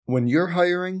When you're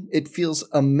hiring, it feels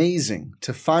amazing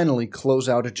to finally close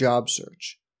out a job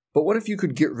search. But what if you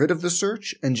could get rid of the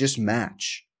search and just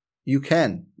match? You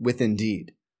can with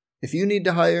Indeed. If you need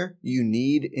to hire, you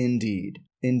need Indeed.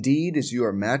 Indeed is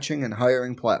your matching and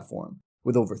hiring platform.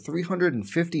 With over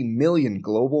 350 million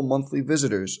global monthly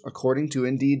visitors, according to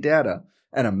Indeed data,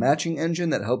 and a matching engine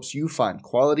that helps you find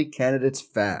quality candidates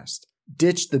fast.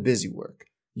 Ditch the busy work.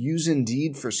 Use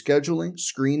Indeed for scheduling,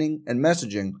 screening, and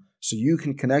messaging so you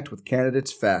can connect with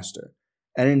candidates faster.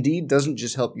 And Indeed doesn't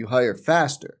just help you hire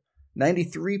faster.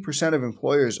 93% of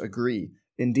employers agree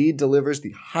Indeed delivers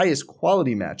the highest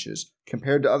quality matches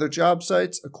compared to other job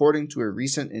sites, according to a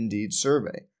recent Indeed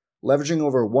survey. Leveraging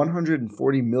over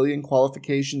 140 million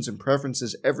qualifications and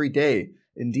preferences every day,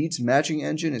 Indeed's matching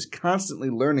engine is constantly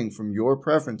learning from your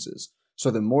preferences, so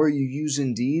the more you use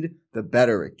Indeed, the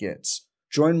better it gets.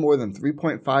 Join more than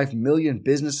 3.5 million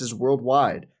businesses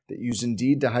worldwide that use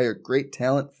Indeed to hire great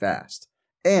talent fast.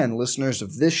 And listeners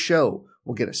of this show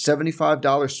will get a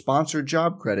 $75 sponsored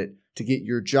job credit to get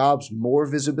your jobs more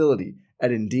visibility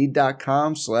at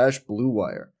Indeed.com/Blue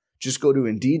Wire. Just go to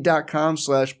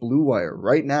Indeed.com/Blue Wire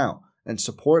right now and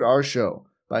support our show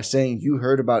by saying you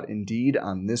heard about Indeed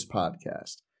on this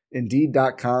podcast.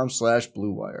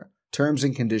 Indeed.com/Blue Wire. Terms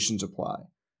and conditions apply.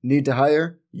 Need to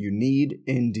hire? You need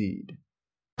Indeed.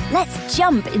 Let's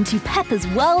jump into Peppa's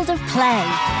world of play.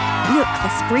 Look for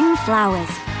spring flowers,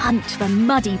 hunt for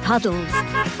muddy puddles,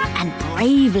 and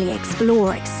bravely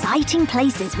explore exciting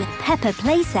places with Peppa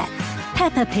playsets.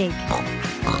 Peppa Pig.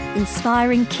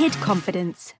 Inspiring kid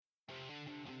confidence.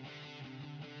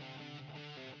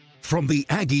 From the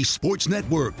Aggie Sports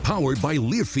Network, powered by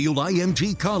Learfield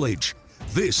IMG College,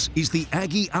 this is the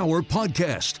Aggie Hour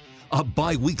Podcast, a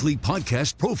bi-weekly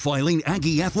podcast profiling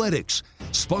Aggie athletics,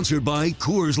 sponsored by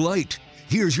Coors Light.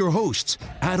 Here's your hosts,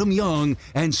 Adam Young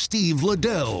and Steve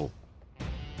Liddell.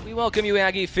 We welcome you,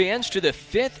 Aggie fans, to the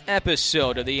 5th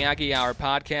episode of the Aggie Hour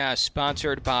Podcast,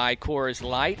 sponsored by Coors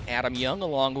Light. Adam Young,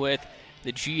 along with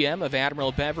the GM of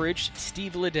Admiral Beverage,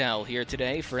 Steve Liddell, here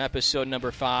today for episode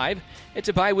number 5. It's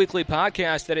a bi-weekly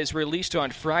podcast that is released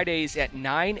on Fridays at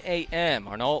 9 a.m.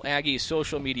 on all Aggie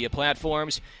social media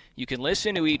platforms. You can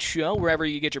listen to each show wherever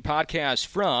you get your podcasts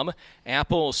from: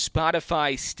 Apple,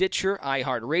 Spotify, Stitcher,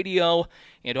 iHeartRadio,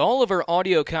 and all of our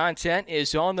audio content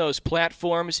is on those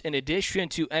platforms in addition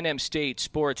to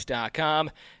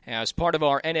nmstatesports.com as part of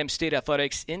our NM State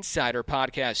Athletics Insider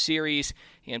podcast series.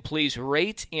 And please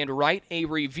rate and write a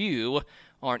review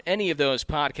on any of those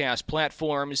podcast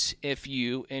platforms if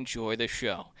you enjoy the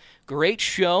show. Great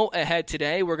show ahead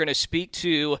today. We're going to speak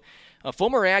to a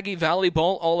former Aggie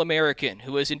Volleyball All-American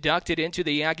who was inducted into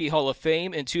the Aggie Hall of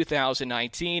Fame in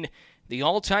 2019. The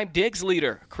all-time digs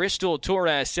leader, Crystal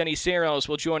Torres-Ceniceros,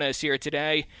 will join us here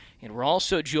today. And we're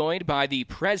also joined by the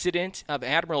president of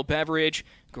Admiral Beverage,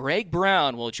 Greg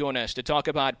Brown, will join us to talk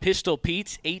about Pistol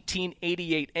Pete's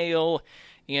 1888 Ale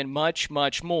and much,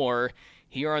 much more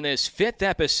here on this 5th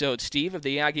episode, Steve, of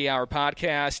the Aggie Hour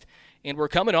Podcast. And we're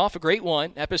coming off a great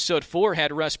one. Episode 4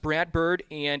 had Russ Bradford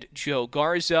and Joe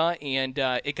Garza, and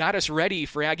it got us ready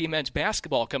for Aggie men's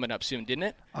basketball coming up soon, didn't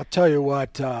it? I'll tell you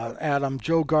what, Adam,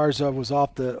 Joe Garza was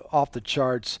off the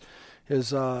charts.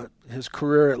 His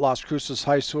career at Las Cruces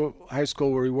High School,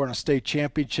 where he won a state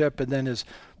championship, and then his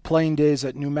playing days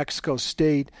at New Mexico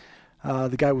State,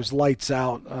 the guy was lights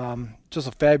out. Just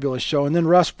a fabulous show. And then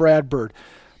Russ Bradford,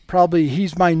 probably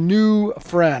he's my new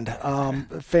friend.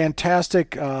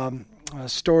 Fantastic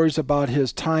stories about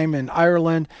his time in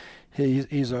Ireland.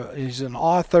 He's an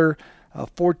author, a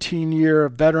 14-year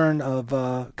veteran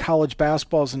of college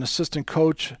basketball as an assistant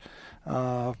coach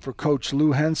for Coach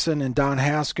Lou Henson and Don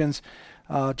Haskins.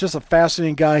 Just a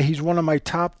fascinating guy. He's one of my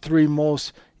top 3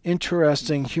 most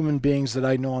interesting human beings that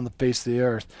I know on the face of the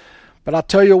earth. But I'll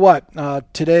tell you what,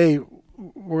 today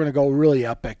we're going to go really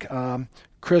epic.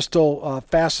 Crystal,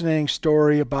 fascinating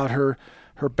story about her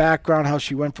background, how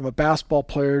she went from a basketball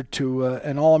player to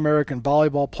an All-American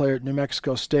volleyball player at New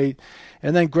Mexico State.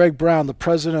 And then Greg Brown, the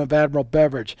president of Admiral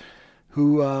Beverage,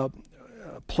 who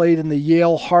played in the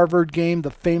Yale-Harvard game,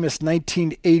 the famous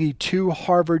 1982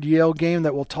 Harvard-Yale game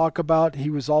that we'll talk about.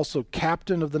 He was also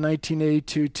captain of the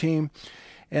 1982 team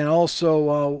and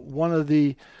also one of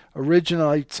the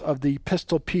originators of the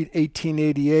Pistol Pete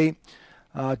 1888.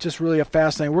 Just really a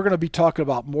fascinating. We're going to be talking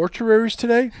about mortuaries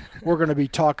today. We're going to be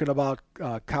talking about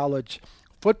college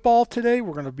football today.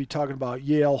 We're going to be talking about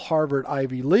Yale, Harvard,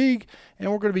 Ivy League,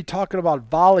 and we're going to be talking about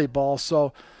volleyball.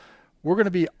 So we're going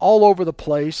to be all over the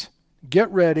place. Get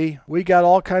ready. We got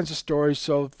all kinds of stories.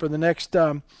 So for the next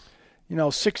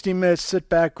 60 minutes, sit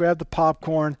back, grab the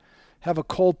popcorn, have a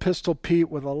cold Pistol Pete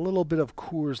with a little bit of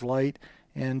Coors Light,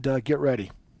 and get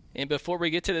ready. And before we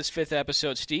get to this 5th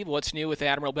episode, Steve, what's new with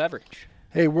Admiral Beverage?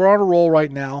 Hey, we're on a roll right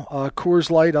now. Coors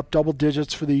Light up double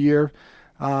digits for the year.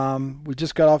 We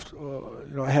just got off,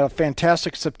 had a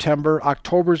fantastic September.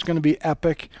 October is going to be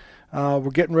epic. We're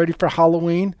getting ready for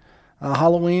Halloween.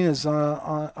 Halloween is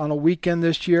on a weekend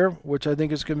this year, which I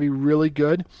think is going to be really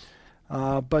good.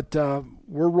 But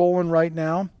we're rolling right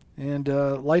now, and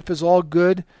life is all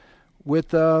good with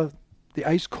the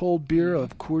ice-cold beer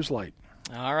of Coors Light.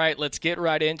 All right, let's get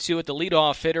right into it. The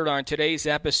leadoff hitter on today's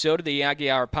episode of the Aggie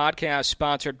Hour podcast,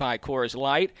 sponsored by Coors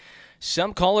Light.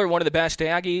 Some call her one of the best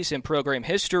Aggies in program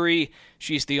history.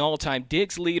 She's the all-time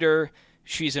Diggs leader.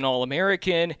 She's an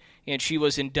All-American, and she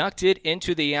was inducted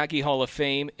into the Aggie Hall of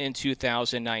Fame in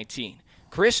 2019.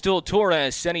 Crystal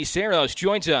Torres Ceniceros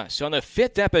joins us on the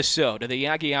 5th episode of the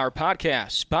Aggie Hour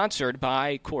podcast, sponsored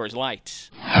by Coors Light.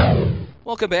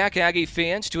 Welcome back, Aggie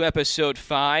fans, to episode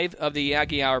 5 of the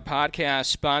Aggie Hour podcast,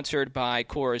 sponsored by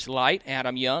Coors Light.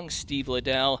 Adam Young, Steve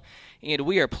Liddell, and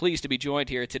we are pleased to be joined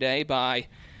here today by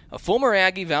a former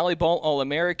Aggie volleyball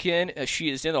All-American.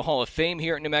 She is in the Hall of Fame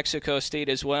here at New Mexico State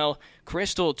as well.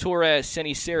 Crystal Torres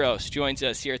Ceniceros joins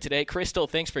us here today. Crystal,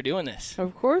 thanks for doing this.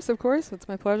 Of course. It's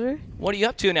my pleasure. What are you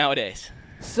up to nowadays?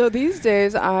 So these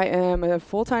days I am a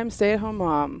full-time stay-at-home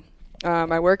mom.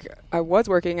 I was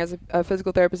working as a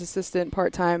physical therapist assistant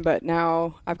part-time, but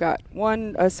now I've got a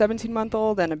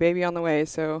 17-month-old and a baby on the way,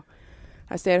 so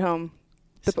I stay at home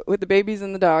with the babies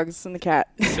and the dogs and the cat.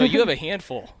 So you have a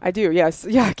handful. I do, yes.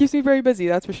 Yeah, it keeps me very busy,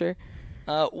 that's for sure.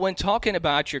 When talking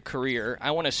about your career, I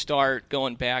want to start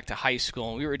going back to high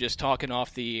school. We were just talking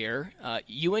off the air.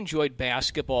 You enjoyed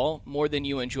basketball more than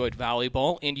you enjoyed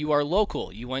volleyball, and you are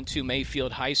local. You went to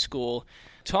Mayfield High School.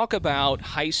 Talk about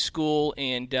high school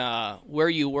and where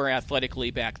you were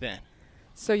athletically back then.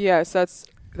 So yes,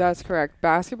 that's correct.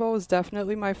 Basketball was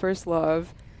definitely my first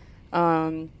love.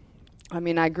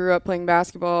 I grew up playing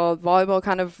basketball. Volleyball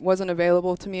kind of wasn't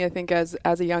available to me, I think, as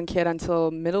a young kid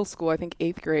until middle school, I think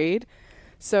 8th grade.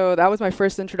 So that was my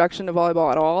first introduction to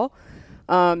volleyball at all.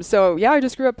 I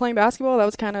just grew up playing basketball. That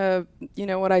was kind of,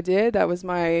 what I did. That was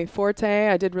my forte.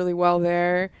 I did really well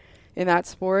there in that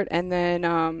sport. And then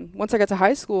once I got to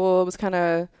high school, it was kind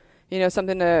of,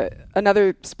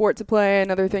 another sport to play,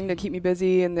 another thing to keep me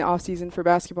busy in the off season for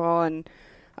basketball,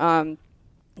 and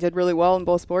did really well in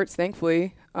both sports,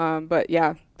 thankfully.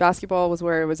 Basketball was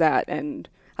where it was at, and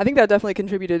I think that definitely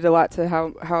contributed a lot to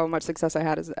how much success I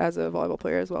had as a volleyball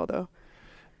player as well, though.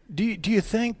 Do you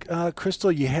think,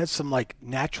 Crystal, you had some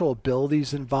natural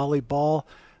abilities in volleyball?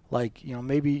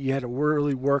 Maybe you had to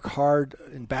really work hard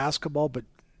in basketball, but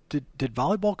did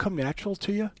volleyball come natural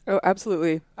to you? Oh,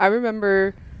 absolutely. I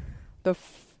remember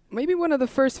maybe one of the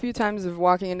first few times of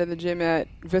walking into the gym at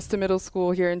Vista Middle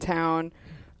School here in town,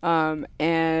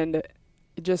 and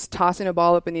just tossing a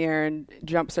ball up in the air and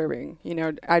jump serving.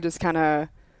 I just kind of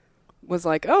was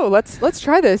like, oh, let's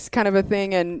try this kind of a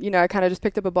thing. And, I kind of just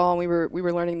picked up a ball, and we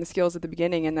were learning the skills at the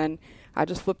beginning. And then I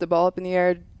just flipped the ball up in the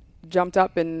air, jumped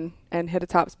up and hit a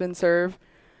topspin serve,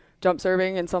 jump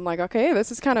serving. And so I'm like, okay,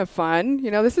 this is kind of fun.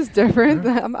 This is different.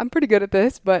 I'm pretty good at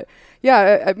this. But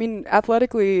yeah,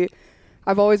 athletically,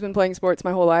 I've always been playing sports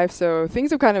my whole life. So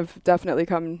things have kind of definitely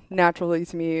come naturally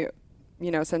to me,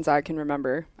 since I can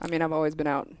remember. I've always been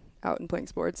out and playing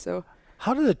sports. So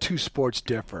how do the two sports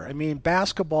differ?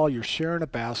 Basketball, you're sharing a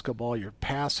basketball, you're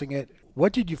passing it.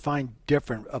 What did you find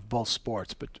different of both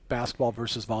sports, but basketball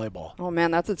versus volleyball? Oh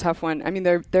man, that's a tough one.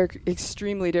 They're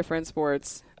extremely different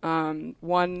sports.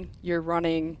 One, you're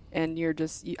running and you're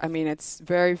just,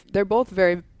 they're both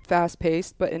very fast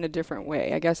paced, but in a different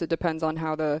way. I guess it depends on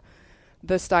how the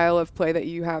style of play that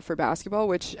you have for basketball,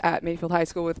 which at Mayfield High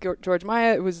School with George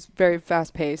Maya, it was very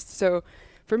fast paced. So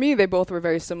for me, they both were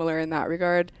very similar in that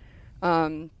regard.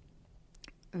 The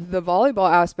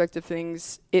volleyball aspect of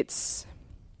things, it's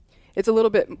a little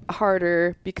bit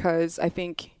harder because I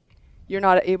think you're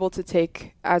not able to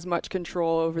take as much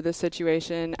control over the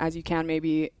situation as you can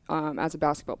maybe as a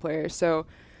basketball player. So,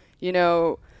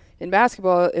 in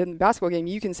basketball game,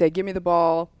 you can say, give me the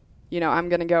ball, I'm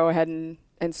going to go ahead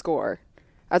and score.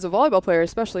 As a volleyball player,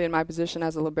 especially in my position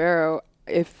as a libero,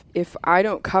 if I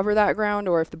don't cover that ground,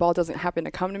 or if the ball doesn't happen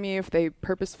to come to me, if they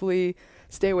purposefully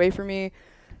stay away from me,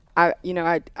 I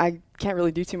can't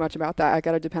really do too much about that. I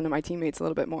got to depend on my teammates a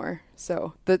little bit more.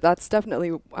 So that's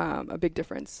definitely a big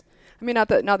difference. Not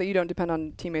that you don't depend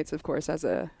on teammates, of course, as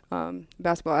a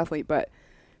basketball athlete, but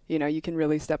you can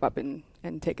really step up and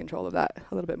take control of that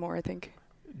a little bit more, I think.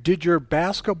 Did your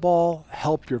basketball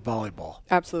help your volleyball?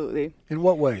 Absolutely. In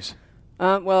what ways?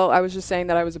 Well, I was just saying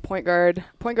that I was a point guard,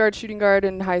 shooting guard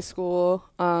in high school.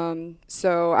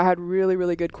 So I had really,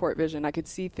 really good court vision. I could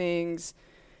see things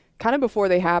kind of before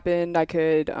they happened, I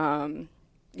could,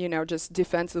 just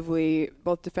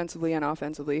both defensively and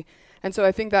offensively. And so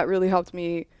I think that really helped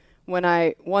me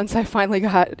once I finally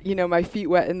got, my feet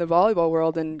wet in the volleyball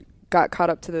world and got caught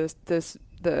up to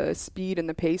the speed and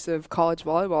the pace of college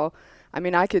volleyball. I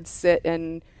mean, I could sit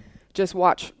and just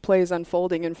watch plays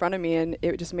unfolding in front of me, and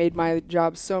it just made my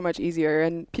job so much easier.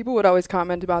 And people would always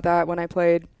comment about that when I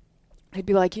played. They'd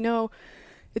be like,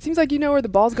 it seems like you know where the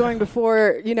ball's going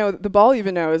before, the ball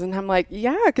even knows. And I'm like,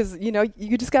 yeah, because,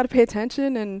 you just got to pay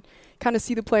attention and kind of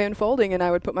see the play unfolding. And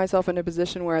I would put myself in a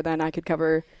position where then I could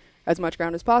cover as much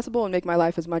ground as possible and make my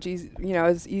life as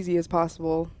easy as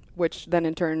possible, which then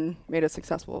in turn made us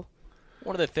successful.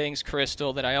 One of the things,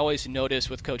 Crystal, that I always notice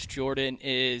with Coach Jordan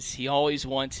is he always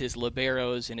wants his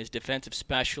liberos and his defensive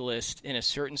specialists in a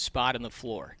certain spot on the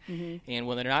floor. Mm-hmm. And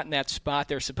when they're not in that spot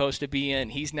they're supposed to be in,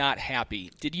 he's not happy.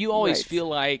 Did you always feel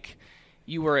like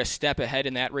you were a step ahead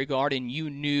in that regard and you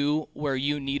knew where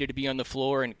you needed to be on the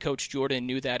floor and Coach Jordan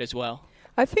knew that as well?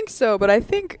 I think so, but I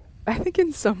think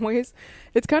in some ways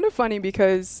it's kind of funny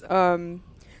because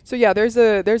there's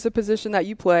a position that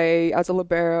you play as a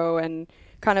libero and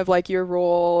kind of like your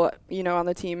role, on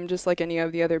the team, just like any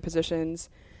of the other positions.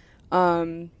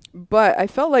 But I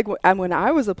felt like when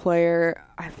I was a player,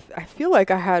 I feel like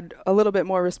I had a little bit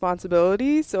more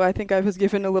responsibility. So I think I was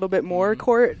given a little bit more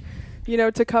court,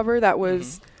 to cover. That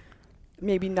was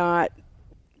maybe not,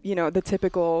 the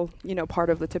typical, part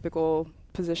of the typical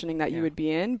positioning that you would be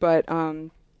in. But,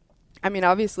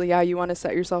 obviously, you want to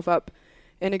set yourself up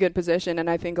in a good position.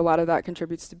 And I think a lot of that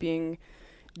contributes to being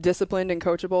disciplined and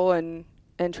coachable and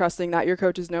trusting that your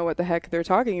coaches know what the heck they're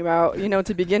talking about,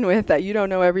 to begin with, that you don't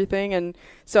know everything. And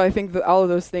so I think that all of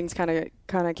those things kind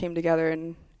of came together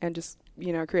and just,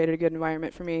 created a good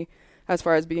environment for me as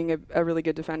far as being a really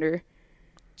good defender.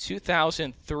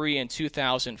 2003 and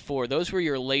 2004, those were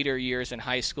your later years in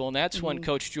high school, and that's when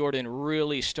Coach Jordan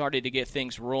really started to get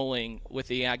things rolling with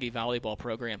the Aggie volleyball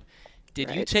program. Did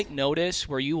you take notice?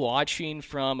 Were you watching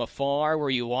from afar? Were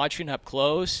you watching up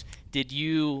close? Did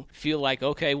you feel like,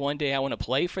 okay, one day I want to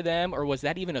play for them, or was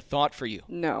that even a thought for you?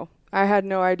 No, I had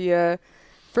no idea.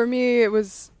 For me, it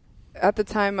was, at the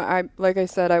time, like I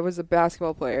said, I was a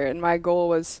basketball player, and my goal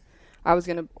was I was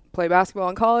going to play basketball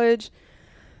in college.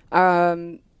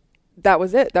 That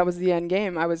was it. That was the end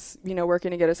game. I was,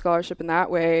 working to get a scholarship in that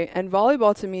way. And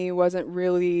volleyball to me wasn't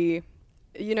really,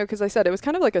 because I said it was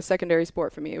kind of like a secondary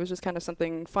sport for me. It was just kind of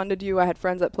something fun to do. I had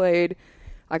friends that played.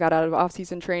 I got out of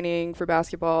off-season training for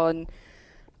basketball, and,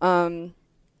 I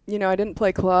didn't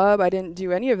play club. I didn't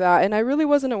do any of that. And I really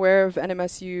wasn't aware of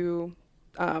NMSU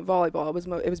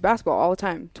volleyball. It was basketball all the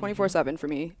time, 24/7 for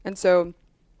me. And so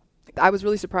I was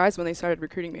really surprised when they started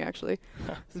recruiting me, actually.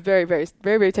 I was very, very,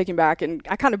 very, very taken back, and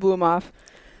I kind of blew them off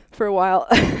for a while.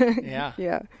 Yeah.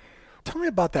 Yeah. Tell me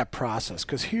about that process,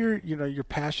 because here, your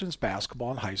passion's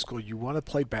basketball in high school. You want to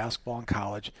play basketball in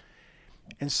college.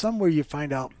 And somewhere you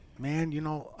find out, man,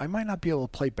 I might not be able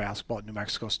to play basketball at New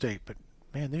Mexico State, but,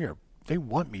 man, they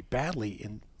want me badly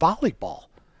in volleyball.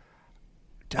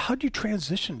 How do you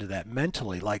transition to that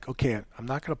mentally? Like, okay, I'm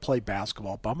not going to play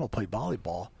basketball, but I'm going to play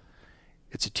volleyball.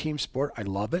 It's a team sport. I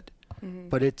love it,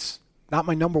 but it's not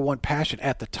my number one passion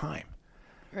at the time.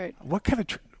 Right. What kind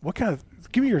of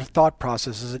give me your thought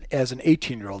process as an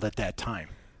 18-year-old at that time.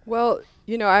 Well,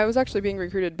 I was actually being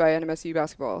recruited by NMSU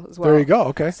basketball as well. There you go.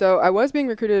 Okay. So I was being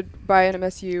recruited by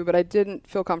NMSU, but I didn't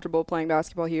feel comfortable playing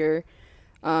basketball here.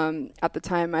 At the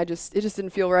time, it just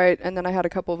didn't feel right. And then I had a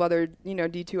couple of other,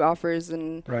 D2 offers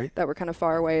and that were kind of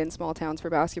far away in small towns for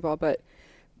basketball. But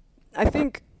I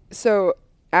think so.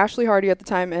 Ashley Hardy at the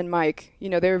time and Mike,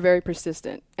 they were very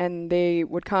persistent, and they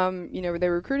would come, they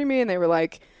were recruiting me, and they were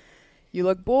like, you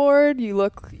look bored, you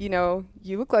look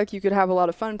like you could have a lot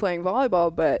of fun playing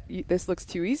volleyball, but this looks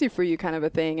too easy for you, kind of a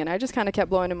thing. And I just kind of kept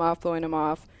blowing them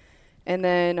off. And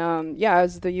then,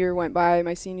 as the year went by,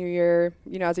 my senior year,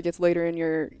 as it gets later in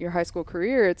your high school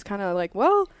career, it's kind of like,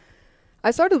 well,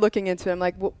 I started looking into it. I'm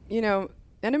like, well,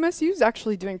 NMSU is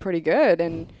actually doing pretty good.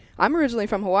 And I'm originally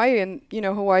from Hawaii, and,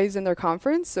 Hawaii's in their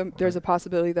conference. So there's a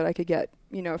possibility that I could get,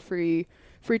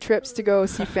 free trips to go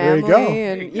see family.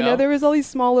 There you go. And, there was all these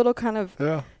small little kind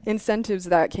of incentives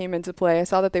that came into play. I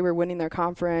saw that they were winning their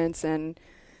conference and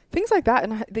things like that.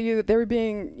 And they were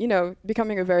being,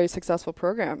 becoming a very successful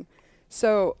program.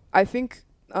 So I think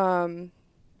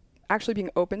actually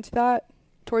being open to that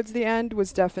towards the end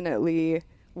was definitely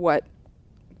what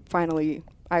finally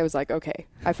I was like, okay,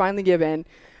 I finally give in.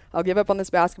 I'll give up on this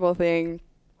basketball thing.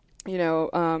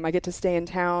 I get to stay in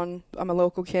town. I'm a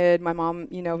local kid. My mom,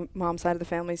 mom's side of the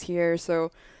family's here.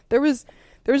 So there was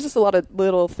just a lot of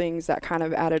little things that kind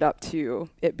of added up to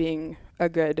it being a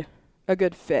good a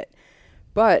good fit.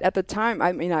 But at the time,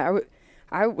 I mean,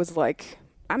 I was like,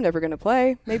 I'm never going to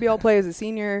play. Maybe I'll play as a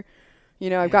senior. You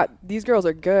know, I've got, these girls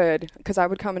are good, because I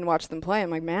would come and watch them play. I'm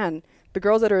like, man, the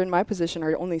girls that are in my position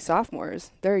are only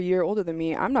sophomores. They're a year older than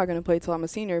me. I'm not going to play till I'm a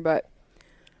senior, but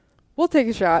we'll take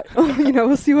a shot. You know,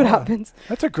 we'll see what happens.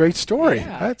 That's a great story.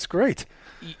 Yeah. That's great.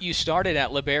 You started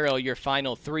at libero your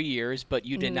final 3 years, but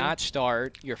you did not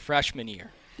start your freshman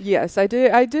year. Yes, I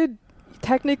did. I did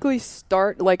technically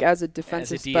start like as a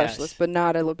defensive As a DS. specialist, but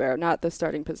not a libero, not the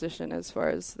starting position as far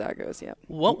as that goes. Yeah.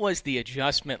 What was the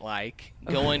adjustment like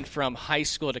going from high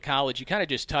school to college? You kind of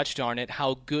just touched on it,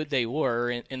 how good they were,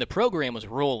 and the program was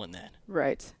rolling then.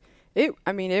 Right.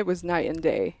 It was night and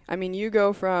day. I mean, you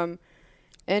go from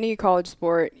any college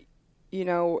sport, you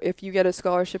know, if you get a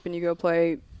scholarship and you go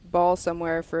play ball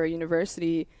somewhere for a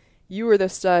university, you were the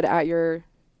stud at your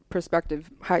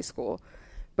prospective high school.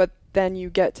 But then you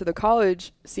get to the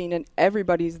college scene and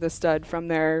everybody's the stud from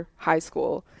their high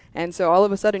school. And so all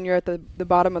of a sudden you're at the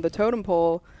bottom of the totem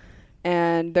pole,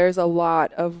 and there's a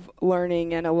lot of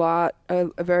learning and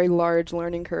a very large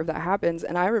learning curve that happens.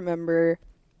 And I remember,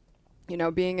 you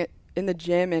know, being in the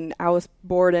gym, and Alice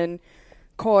Borden,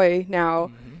 Coy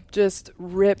now, just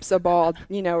rips a ball,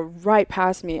 you know, right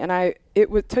past me. And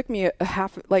it took me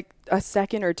a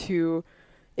second or two.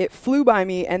 It flew by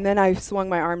me, and then I swung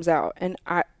my arms out, and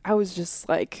I was just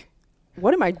like,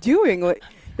 what am I doing? Like,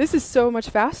 this is so much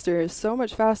faster, so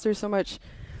much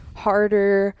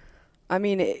harder. I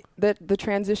mean, the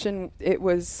transition, it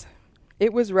was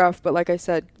rough, but like I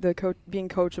said, being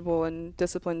coachable and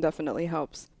disciplined definitely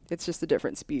helps. It's just a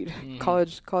different speed.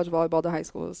 College volleyball to high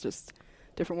school is just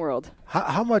different world.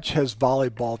 How much has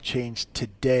volleyball changed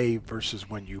today versus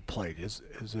when you played? Is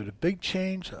it a big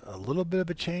change, a little bit of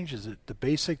a change? Is it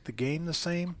the game the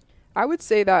same? I would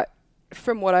say that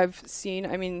from what I've seen,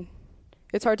 I mean,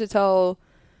 it's hard to tell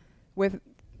with,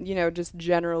 you know, just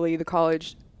generally the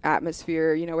college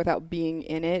atmosphere, you know, without being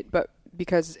in it, but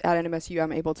because at NMSU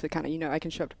I'm able to kind of, you know, I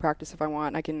can show up to practice if I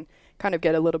want. I can kind of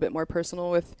get a little bit more personal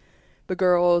with the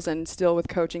girls and still with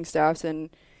coaching staffs, and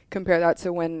compare that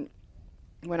to when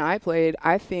I played.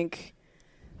 I think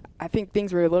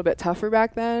things were a little bit tougher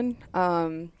back then.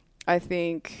 I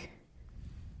think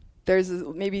there's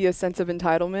maybe a sense of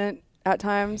entitlement at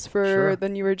times for the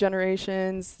newer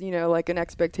generations, you know, like an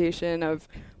expectation of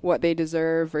what they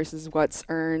deserve versus what's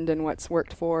earned and what's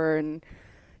worked for, and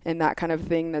that kind of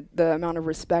thing, that the amount of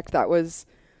respect that was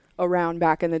around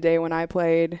back in the day when I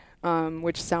played,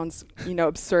 which sounds, you know,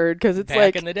 absurd because it's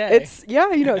back in the day. It's,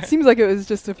 yeah, you know, it seems like it was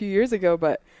just a few years ago,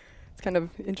 but it's kind of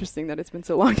interesting that it's been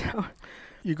so long now.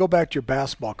 You go back to your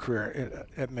basketball career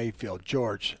at Mayfield,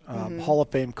 George, Hall of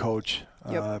Fame coach,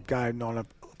 guy I've known him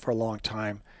for a long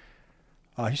time.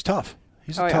 He's tough.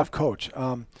 He's a tough coach.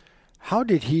 How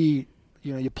did he,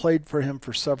 you know, you played for him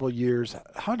for several years.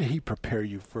 How did he prepare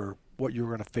you for what you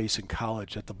were going to face in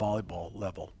college at the volleyball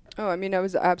level? Oh, I mean, that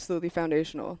was absolutely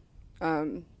foundational.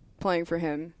 Playing for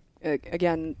him,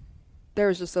 again, there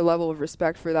was just a level of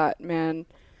respect for that man,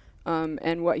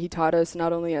 and what he taught us,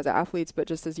 not only as athletes, but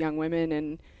just as young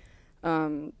women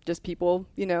and just people,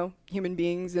 you know, human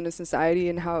beings in a society,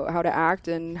 and how to act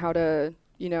and how to,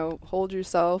 you know, hold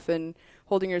yourself and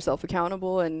holding yourself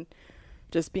accountable and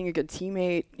just being a good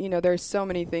teammate. You know, there's so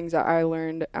many things that I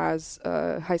learned as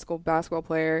a high school basketball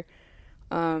player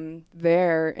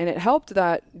there. And it helped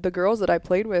that the girls that I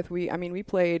played with, we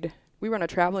were on a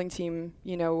traveling team,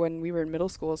 you know, when we were in middle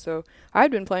school. So I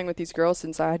had been playing with these girls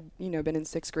since I had, you know, been in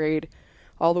 6th grade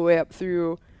all the way up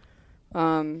through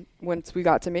once we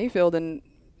got to Mayfield, and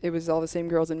it was all the same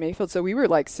girls in Mayfield. So we were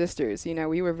like sisters, you know,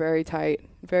 we were very tight,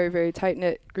 very, very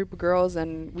tight-knit group of girls,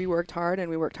 and we worked hard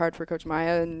for Coach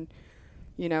Maya. And,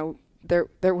 you know, there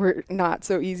were not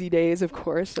so easy days, of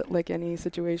course, like any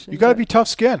situation. You got to be tough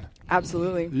skin.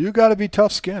 Absolutely. You got to be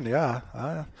tough skin, yeah.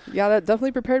 Yeah, that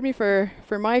definitely prepared me for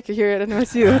Mike here at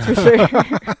NMSU, that's for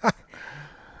sure.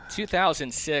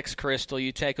 2006, Crystal,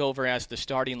 you take over as the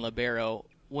starting libero.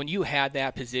 When you had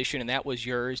that position and that was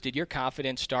yours, did your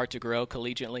confidence start to grow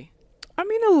collegiately? I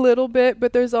mean, a little bit,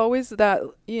 but there's always that,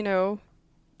 you know,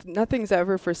 nothing's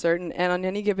ever for certain. And on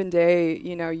any given day,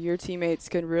 you know, your teammates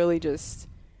can really just,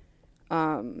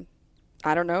 I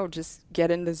don't know, just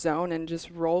get in the zone and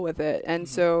just roll with it. And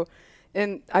so,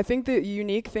 and I think the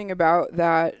unique thing about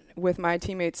that with my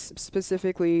teammates,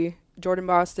 specifically Jordan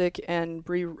Bostic and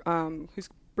Bree, who's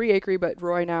Bree Akery, but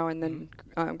Roy now, and then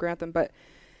Grantham, but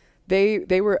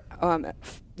they were,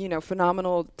 you know,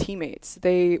 phenomenal teammates.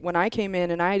 When I came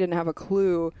in and I didn't have a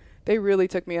clue, they really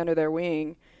took me under their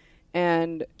wing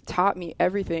and taught me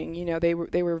everything. You know, they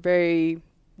were very,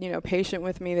 you know, patient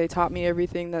with me. They taught me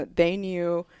everything that they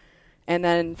knew, And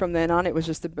then from then on, it was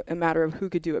just a matter of who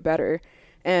could do it better.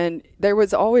 And there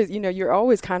was always, you're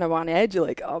always kind of on edge. You're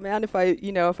like, oh man, if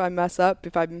I mess up,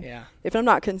 if I'm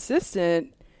not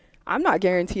consistent, I'm not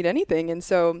guaranteed anything. And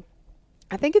so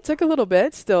I think it took a little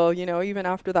bit still, even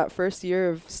after that first year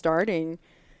of starting,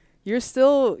 you're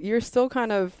still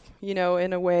kind of, in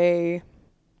a way,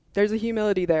 there's a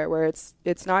humility there where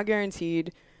it's not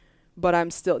guaranteed, but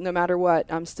I'm still, no matter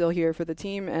what, I'm still here for the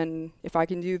team. And if I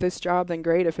can do this job, then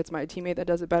great. If it's my teammate that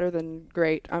does it better, then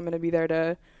great. I'm going to be there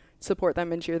to support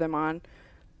them and cheer them on.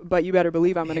 But you better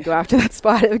believe I'm going to go after that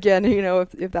spot again,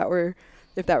 if that were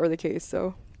the case.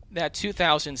 So that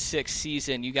 2006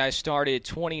 season, you guys started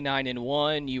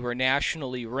 29-1. You were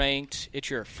nationally ranked. It's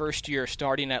your first year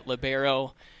starting at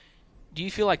libero. Do you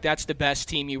feel like that's the best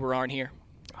team you were on here?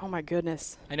 Oh my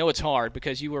goodness. I know it's hard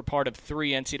because you were part of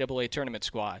 3 NCAA tournament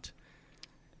squads.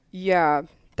 Yeah,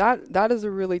 that is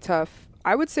a really tough.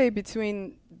 I would say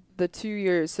between the 2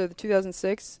 years, so the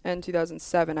 2006 and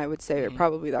 2007, I would say are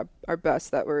probably our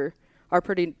best, that are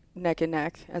pretty neck and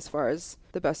neck as far as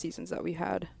the best seasons that we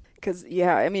had. Because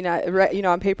I mean,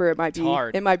 on paper it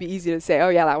might be easy to say, oh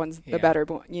yeah, that one's the better,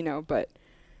 but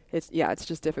it's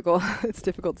just difficult. It's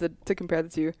difficult to compare the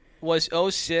two. Was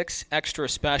 2006 extra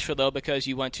special though because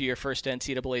you went to your first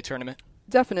NCAA tournament?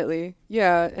 Definitely,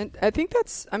 yeah, and I think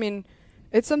that's. I mean,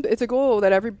 it's a goal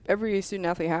that every student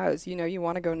athlete has. You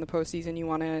want to go in the postseason. You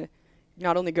want to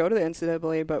not only go to the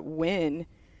NCAA but win,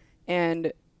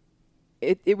 and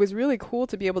it was really cool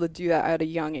to be able to do that at a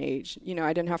young age.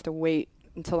 I didn't have to wait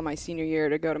until my senior year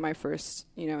to go to my first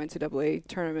NCAA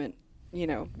tournament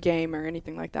game or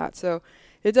anything like that. So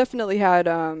it definitely had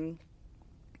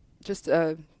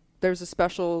there's a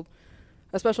special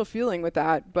feeling with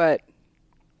that, but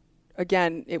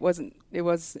again, it wasn't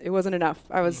enough.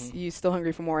 I was still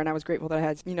hungry for more, and I was grateful that I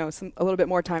had a little bit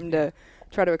more time to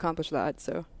try to accomplish that.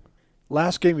 So,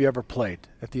 last game you ever played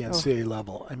at the NCAA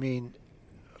level. I mean,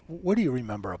 what do you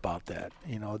remember about that?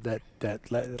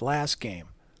 That last game.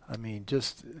 I mean,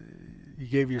 just you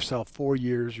gave yourself 4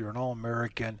 years. You're an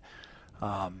All-American,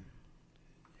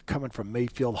 coming from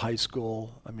Mayfield High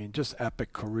School. I mean, just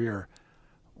epic career.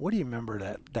 What do you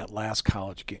remember that last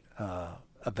college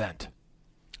event?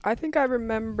 I think I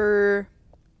remember,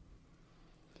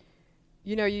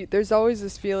 there's always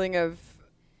this feeling of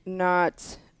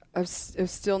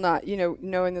still not,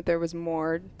 knowing that there was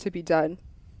more to be done,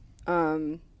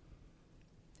 and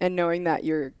knowing that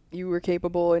you were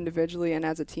capable individually and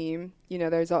as a team.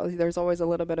 There's always a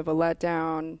little bit of a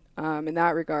letdown in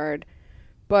that regard,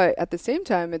 but at the same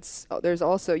time, there's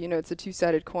also, it's a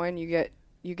two-sided coin.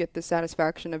 You get the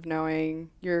satisfaction of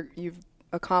knowing you've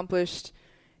accomplished,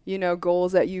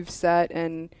 goals that you've set,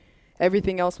 and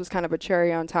everything else was kind of a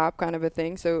cherry on top kind of a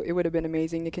thing. So it would have been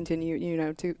amazing to continue,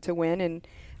 to win. And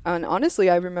honestly,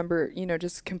 I remember,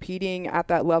 just competing at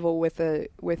that level with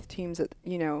teams that,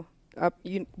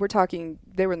 we're talking,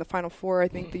 they were in the Final Four, I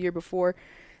think, the year before,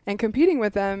 and competing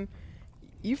with them,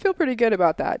 you feel pretty good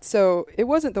about that. So it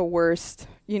wasn't the worst,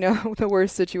 the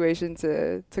worst situation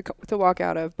to walk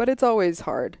out of, but it's always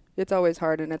hard. It's always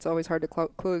hard, and it's always hard to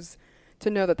close, to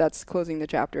know that that's closing the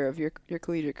chapter of your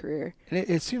collegiate career. And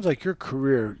it seems like your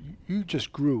career, you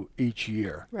just grew each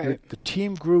year. Right. The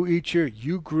team grew each year.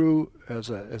 You grew as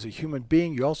a human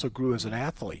being. You also grew as an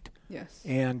athlete. Yes.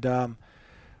 And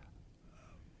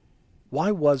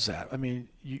why was that? I mean,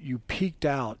 you peaked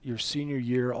out your senior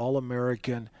year,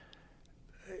 All-American.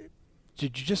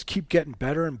 Did you just keep getting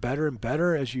better and better and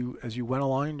better as you went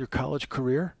along in your college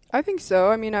career? I think so.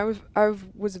 I mean, I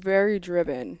was very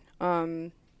driven.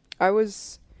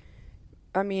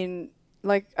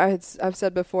 Like I've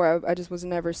said before, I just was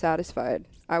never satisfied.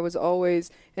 I was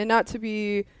always, and not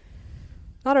in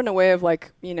a way of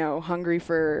like, hungry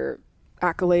for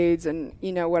accolades and,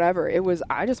 whatever. It was,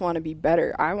 I just want to be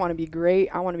better. I want to be great.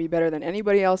 I want to be better than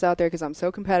anybody else out there because I'm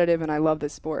so competitive and I love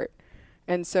this sport.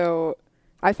 And so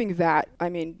I think that,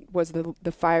 was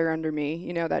the fire under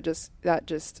me, that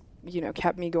just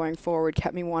kept me going forward,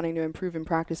 kept me wanting to improve in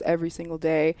practice every single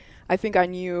day. I think I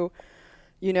knew,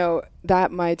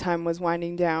 that my time was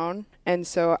winding down. And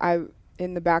so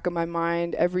in the back of my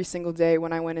mind, every single day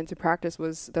when I went into practice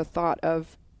was the thought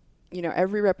of,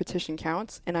 every repetition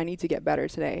counts and I need to get better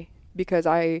today because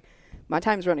my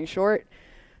time's running short.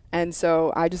 And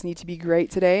so I just need to be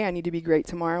great today. I need to be great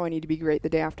tomorrow. I need to be great the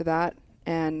day after that.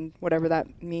 And whatever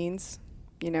that means,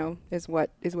 is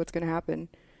what's going to happen.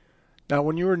 Now,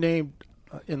 when you were named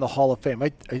in the Hall of Fame,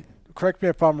 I correct me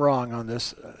if I'm wrong on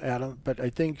this, Adam, but I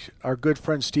think our good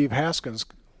friend Steve Haskins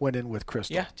went in with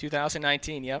Crystal. Yeah,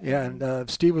 2019, yep. Yeah, and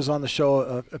Steve was on the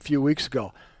show a few weeks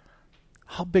ago.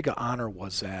 how big an honor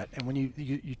was that? And when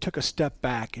you took a step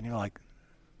back and you're like,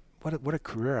 what a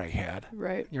career I had.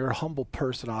 Right. You're a humble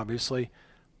person, obviously,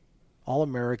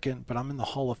 All-American, but I'm in the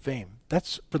Hall of Fame.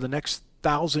 That's for the next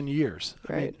 1,000 years.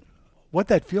 Right. I mean, what'd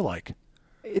that feel like?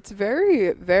 It's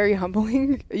very, very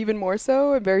humbling, even more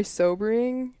so, and very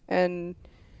sobering. And,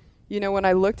 when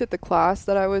I looked at the class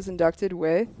that I was inducted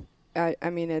with, I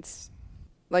mean, it's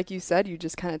like you said, you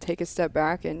just kind of take a step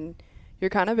back and you're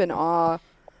kind of in awe,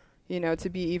 to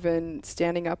be even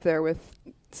standing up there with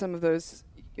some of those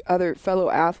other fellow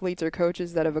athletes or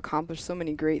coaches that have accomplished so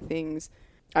many great things.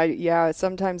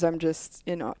 Sometimes I'm just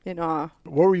in awe.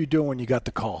 What were you doing when you got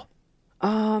the call?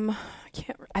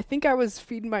 I think I was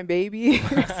feeding my baby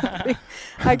or something.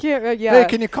 I can't. Hey,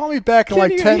 can you call me back in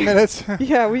like 10 minutes?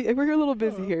 Yeah, we're a little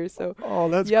busy here. So. Oh,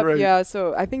 that's great. Yeah.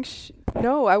 So I think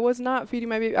no, I was not feeding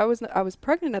my baby. I was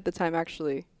pregnant at the time,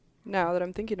 actually. Now that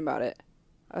I'm thinking about it,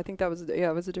 I think that was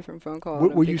it was a different phone call.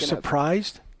 Were you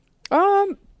surprised?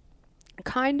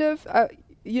 Kind of.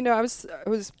 We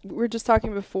were just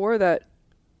talking before that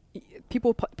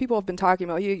people have been talking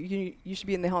about you should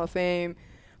be in the Hall of Fame.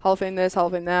 Hall of Fame this, Hall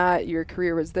of Fame that, your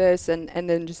career was this, and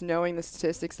then just knowing the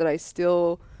statistics that I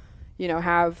still,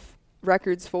 have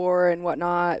records for and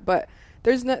whatnot. But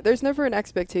there's never an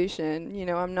expectation.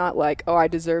 I'm not like, oh, I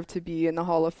deserve to be in the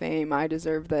Hall of Fame. I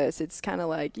deserve this. It's kind of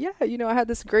like, I had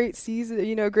this great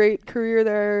season, great career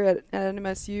there at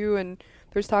NMSU, and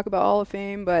there's talk about Hall of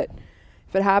Fame. But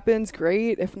if it happens,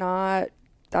 great. If not,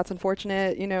 that's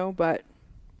unfortunate, but,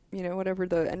 whatever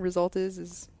the end result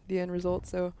is the end result,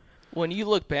 so. When you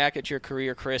look back at your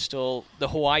career, Crystal, the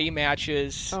Hawaii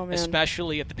matches,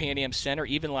 especially at the Pan Am Center,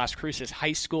 even Las Cruces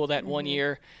High School that one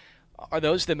year, are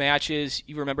those the matches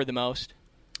you remember the most?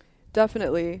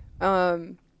 Definitely.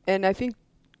 And I think,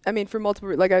 for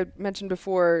multiple, like I mentioned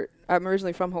before, I'm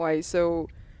originally from Hawaii, so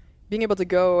being able to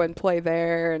go and play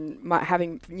there and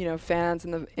having, fans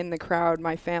in the crowd,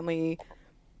 my family,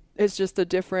 is just a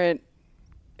different.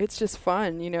 It's just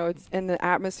fun, it's in the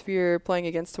atmosphere playing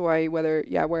against Hawaii,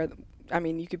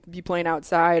 you could be playing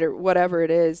outside or whatever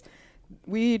it is.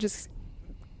 We just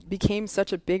became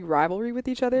such a big rivalry with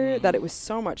each other that it was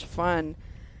so much fun.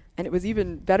 And it was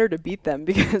even better to beat them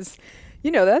because,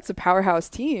 that's a powerhouse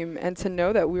team. And to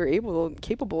know that we were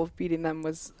capable of beating them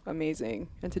was amazing.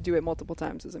 And to do it multiple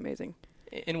times was amazing.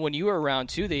 And when you were around,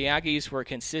 too, the Aggies were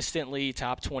consistently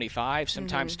top 25,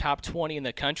 sometimes top 20 in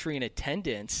the country in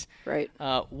attendance. Right.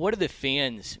 What do the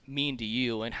fans mean to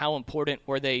you, and how important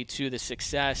were they to the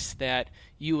success that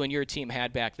you and your team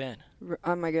had back then?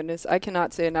 Oh, my goodness. I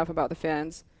cannot say enough about the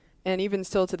fans. And even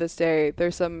still to this day,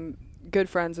 there's some good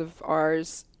friends of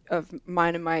ours, of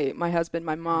mine and my husband,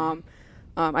 my mom.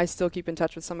 I still keep in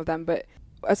touch with some of them. But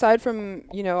aside from,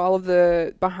 all of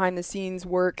the behind-the-scenes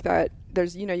work that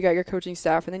there's, you got your coaching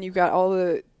staff, and then you've got all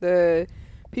the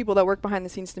people that work behind the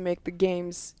scenes to make the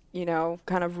games,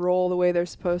 kind of roll the way they're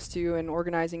supposed to and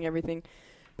organizing everything.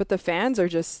 But the fans are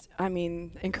just,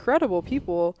 incredible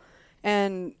people.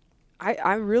 And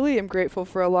I really am grateful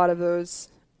for a lot of those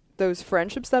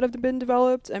friendships that have been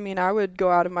developed. I would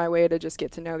go out of my way to just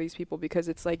get to know these people because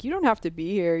it's like, you don't have to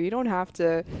be here. You don't have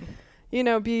to,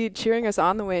 be cheering us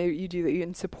on the way you do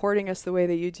and supporting us the way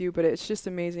that you do. But it's just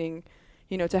amazing,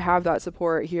 to have that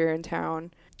support here in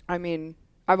town.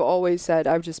 I've always said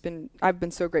I've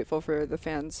been so grateful for the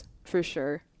fans, for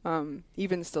sure.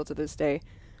 Even still to this day,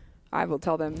 I will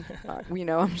tell them,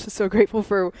 I'm just so grateful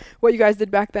for what you guys did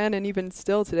back then and even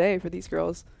still today for these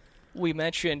girls. We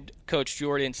mentioned Coach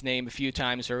Jordan's name a few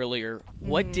times earlier.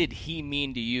 What did he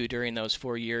mean to you during those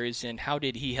 4 years, and how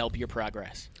did he help your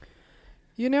progress?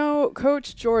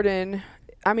 Coach Jordan,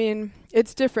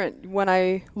 it's different when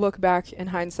I look back in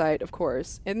hindsight, of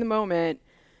course. In the moment,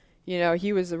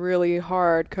 he was a really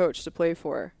hard coach to play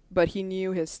for, but he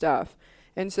knew his stuff.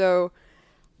 And so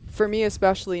for me,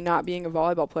 especially not being a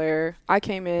volleyball player, I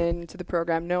came into the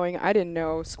program knowing I didn't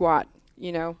know squat.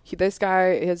 This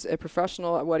guy is a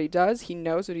professional at what he does. He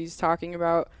knows what he's talking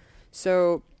about.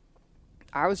 So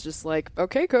I was just like,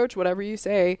 okay, coach, whatever you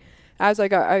say. As I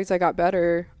got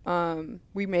better,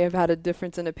 we may have had a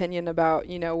difference in opinion about,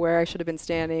 where I should have been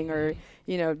standing or,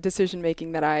 decision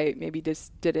making that I maybe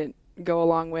just didn't go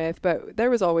along with. But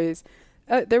there was always,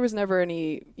 there was never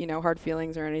any, hard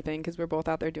feelings or anything because we're both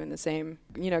out there doing the same,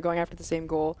 going after the same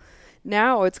goal.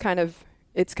 Now it's kind of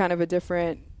a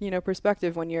different,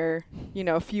 perspective when you're,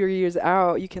 a few years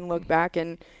out. You can look back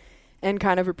and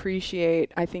kind of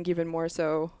appreciate, I think even more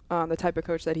so, the type of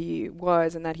coach that he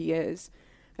was and that he is.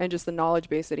 And just the knowledge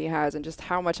base that he has and just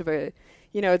how much of a,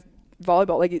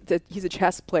 volleyball, like he's a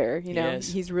chess player, Yes.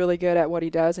 He's really good at what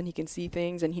he does and he can see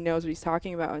things and he knows what he's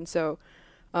talking about. And so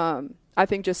I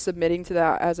think just submitting to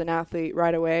that as an athlete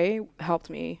right away helped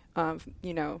me.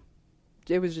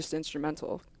 It was just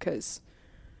instrumental because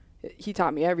he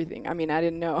taught me everything. I mean, I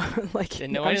didn't know. I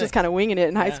was just kind of winging it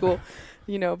in high school,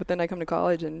 but then I come to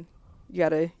college and you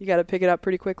gotta pick it up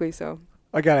pretty quickly. So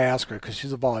I got to ask her because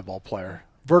she's a volleyball player.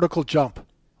 Vertical jump.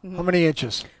 Mm-hmm. How many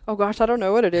inches? Oh, gosh, I don't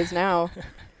know what it is now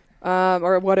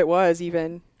or what it was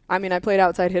even. I mean, I played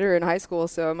outside hitter in high school,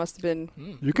 so it must have been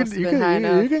You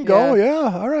can go,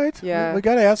 yeah. All right. Yeah. We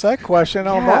got to ask that question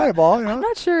on volleyball. You know?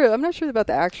 I'm not sure about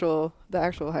the actual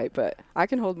height, but I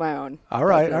can hold my own. All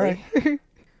right.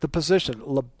 The position,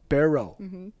 libero.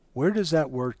 Mm-hmm. Where does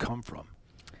that word come from?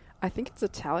 I think it's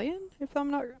Italian, if I'm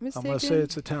not mistaken. I'm going to say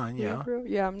it's Italian, yeah.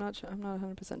 Yeah, I'm not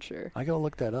 100% sure. I got to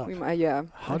look that up.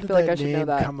 How did that name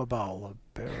come about,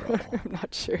 libero? I'm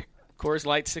not sure. Coors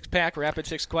Light 6-pack, rapid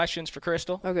 6 questions for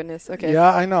Crystal. Oh, goodness. Okay.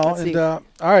 Yeah, I know. And all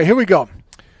right, here we go.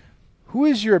 Who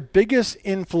is your biggest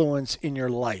influence in your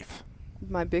life?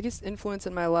 My biggest influence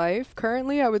in my life?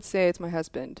 Currently, I would say it's my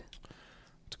husband.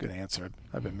 That's a good answer.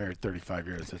 I've been married 35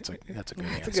 years. That's a good answer.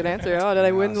 That's a good answer. Oh, did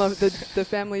I win the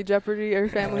Family Jeopardy or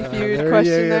Family Feud there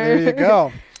question there? There you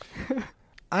go.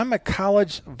 I'm a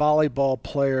college volleyball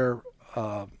player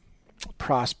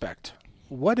prospect.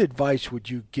 What advice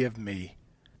would you give me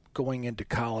going into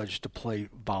college to play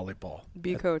volleyball?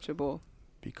 Be coachable.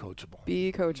 Be coachable.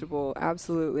 Be coachable.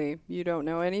 Absolutely. You don't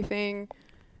know anything.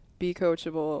 Be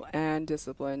coachable and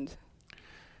disciplined.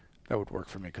 That would work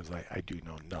for me because I do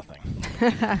know nothing.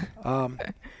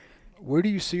 Where do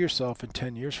you see yourself in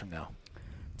 10 years from now?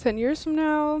 10 years from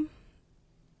now,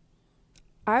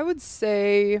 I would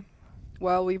say,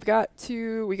 well, we got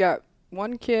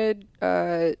one kid,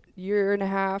 year and a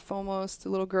half almost, a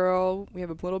little girl. We have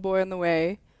a little boy on the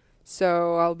way.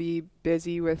 So I'll be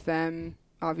busy with them,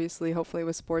 obviously, hopefully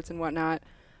with sports and whatnot,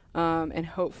 and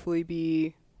hopefully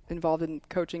be involved in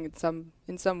coaching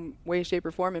in some way, shape,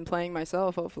 or form, and playing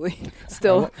myself, hopefully.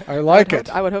 Still. I like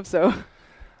it. I would hope so.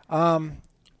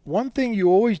 One thing you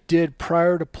always did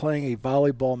prior to playing a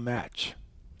volleyball match?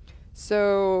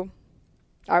 So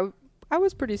I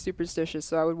was pretty superstitious,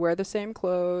 so I would wear the same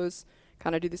clothes,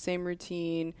 kind of do the same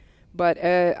routine. But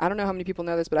I don't know how many people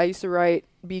know this, but I used to write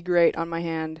 "Be Great" on my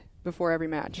hand before every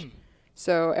match.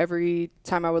 So every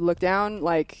time I would look down,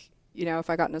 if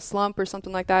I got in a slump or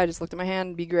something like that, I just looked at my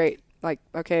hand, "Be great." Like,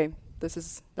 okay,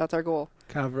 that's our goal.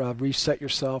 Kind of reset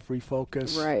yourself,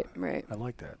 refocus. Right. I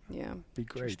like that. Yeah. Be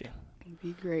great.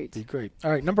 Be great. Be great.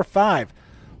 All right, number 5.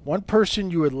 One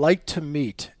person you would like to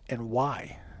meet and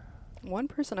why? One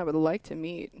person I would like to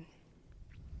meet.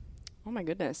 Oh my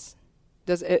goodness.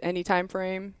 Does it any time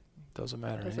frame? Doesn't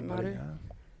matter. Doesn't Anybody,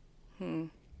 matter.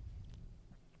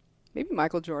 Maybe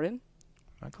Michael Jordan.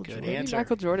 Good answer.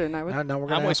 Michael Jordan. Now we're going to ask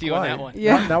why. I'm with you on that one.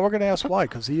 Yeah. Now we're going to ask why,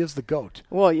 because he is the GOAT.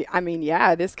 Well, I mean,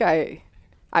 yeah, this guy.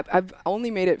 I've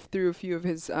only made it through a few of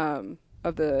his of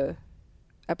the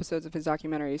episodes of his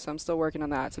documentary, so I'm still working on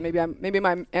that. So maybe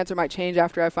my answer might change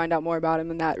after I find out more about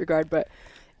him in that regard. But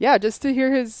yeah, just to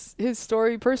hear his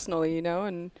story personally,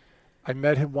 and I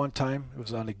met him one time. It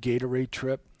was on a Gatorade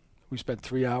trip. We spent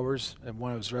 3 hours at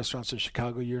one of his restaurants in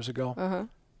Chicago years ago. Uh-huh.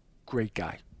 Great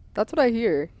guy. That's what I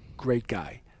hear. Great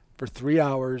guy. For 3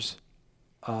 hours,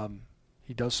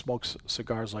 he does smoke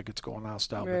cigars like it's going out of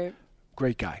style. Right.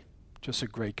 Great guy. Just a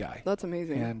great guy. That's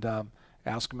amazing. And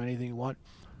ask him anything you want.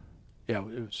 Yeah,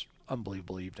 it was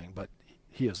unbelievable evening, but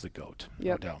he is the GOAT,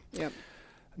 no doubt. Yep.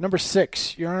 Number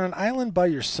 6, you're on an island by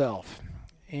yourself,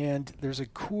 and there's a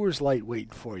Coors Light waiting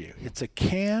for you. It's a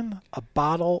can, a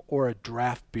bottle, or a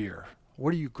draft beer.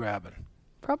 What are you grabbing?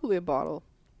 Probably a bottle.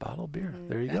 Bottle beer.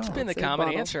 There you go. That's been the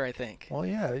common answer, I think. Well,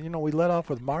 yeah. We let off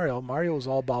with Mario. Mario was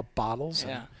all about bottles.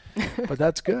 Yeah. But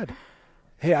that's good.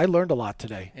 Hey, I learned a lot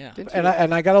today. Yeah.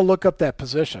 And I got to look up that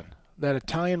position, that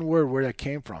Italian word, where that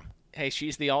came from. Hey,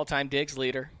 she's the all-time digs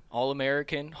leader,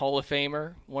 All-American, Hall of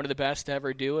Famer, one of the best to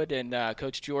ever do it. And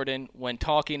Coach Jordan, when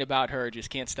talking about her, just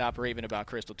can't stop raving about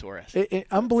Crystal Torres.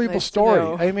 Unbelievable nice story. to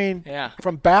know. I mean,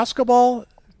 from basketball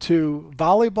to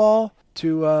volleyball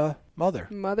to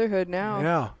motherhood now.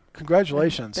 Yeah.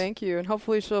 Congratulations. Thank you. And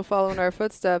hopefully she'll follow in our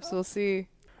footsteps. We'll see.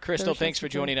 Crystal, thanks for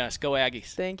joining us. Go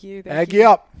Aggies. Thank you. Aggie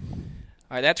up.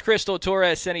 All right, that's Crystal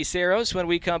Torres Ceniceros. When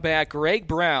we come back, Greg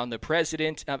Brown, the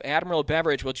president of Admiral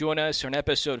Beverage, will join us on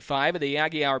Episode 5 of the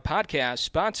Aggie Hour podcast,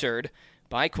 sponsored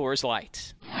by Coors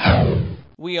Light.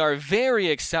 We are very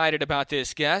excited about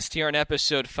this guest here on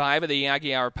Episode 5 of the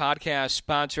Aggie Hour podcast,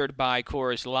 sponsored by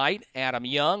Coors Light. Adam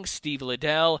Young, Steve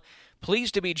Liddell.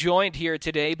 Pleased to be joined here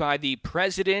today by the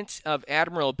president of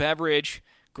Admiral Beverage,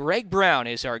 Greg Brown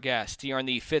is our guest here on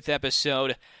the 5th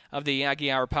episode of the Aggie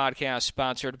Hour podcast,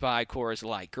 sponsored by Coors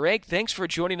Light. Greg, thanks for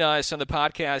joining us on the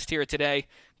podcast here today.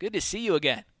 Good to see you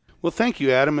again. Well, thank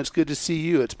you, Adam. It's good to see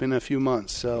you. It's been a few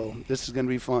months, so this is going to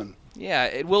be fun. Yeah,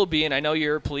 it will be, and I know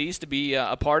you're pleased to be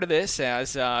a part of this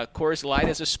as Coors Light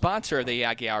is a sponsor of the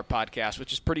Aggie Hour podcast,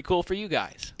 which is pretty cool for you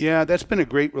guys. Yeah, that's been a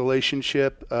great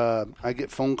relationship. I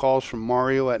get phone calls from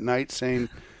Mario at night saying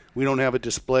we don't have a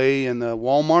display in the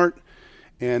Walmart,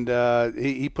 and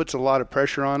he puts a lot of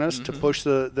pressure on us to push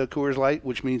the Coors Light,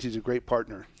 which means he's a great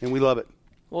partner, and we love it.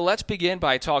 Well, let's begin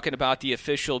by talking about the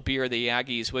official beer of the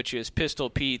Aggies, which is Pistol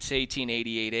Pete's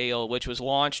 1888 Ale, which was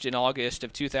launched in August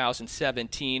of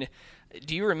 2017.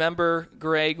 Do you remember,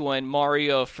 Greg, when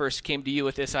Mario first came to you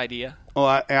with this idea?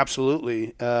 Oh,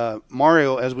 absolutely.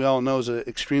 Mario, as we all know, is an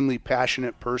extremely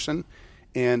passionate person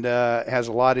and has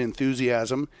a lot of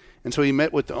enthusiasm. And so he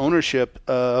met with the ownership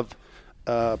of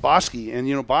Bosque. And,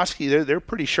 you know, Bosque, they're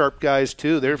pretty sharp guys,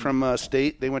 too. They're from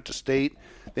State. They went to State.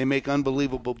 They make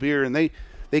unbelievable beer. And they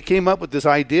came up with this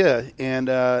idea, and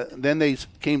then they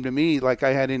came to me like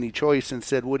I had any choice and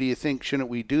said, what do you think? Shouldn't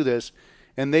we do this?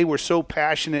 And they were so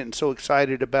passionate and so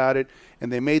excited about it, and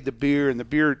they made the beer, and the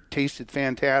beer tasted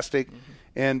fantastic.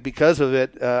 And because of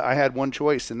it, I had one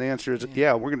choice, and the answer is,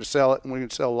 yeah, we're going to sell it, and we're going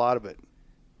to sell a lot of it.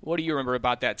 What do you remember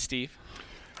about that, Steve?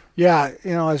 Yeah,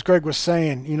 you know, as Greg was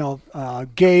saying, you know,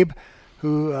 Gabe,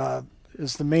 who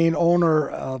is the main owner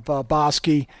of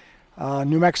Bosque,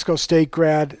 New Mexico State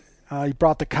grad, he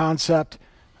brought the concept,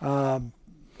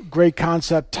 great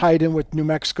concept, tied in with New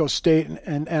Mexico State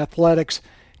and athletics,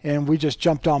 and we just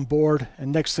jumped on board.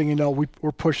 And next thing you know,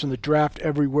 we're pushing the draft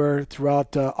everywhere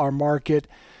throughout our market.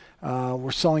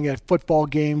 We're selling at football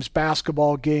games,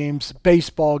 basketball games,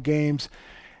 baseball games,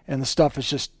 and the stuff is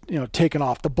just, you know, taking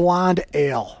off. The blonde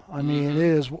ale, I mean, it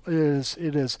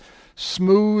is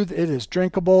smooth, it is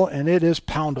drinkable, and it is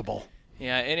poundable.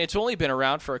 Yeah, and it's only been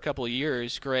around for a couple of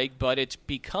years, Greg, but it's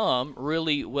become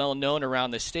really well known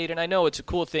around the state. And I know it's a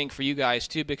cool thing for you guys,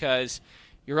 too, because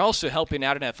you're also helping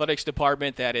out an athletics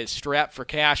department that is strapped for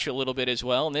cash a little bit as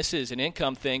well. And this is an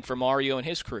income thing for Mario and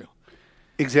his crew.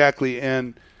 Exactly.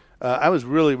 And I was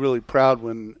really, really proud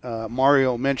when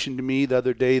Mario mentioned to me the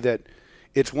other day that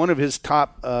it's one of his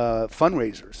top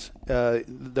fundraisers.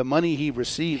 The money he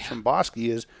receives from Bosque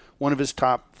is one of his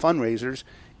top fundraisers,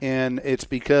 and it's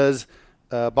because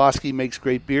Bosque makes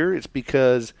great beer. It's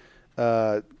because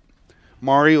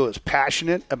Mario is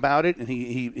passionate about it, and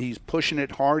he's pushing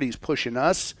it hard. He's pushing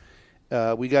us.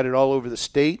 We got it all over the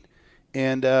state,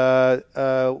 and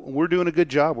we're doing a good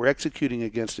job. We're executing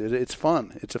against it. It's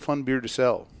fun. It's a fun beer to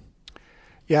sell.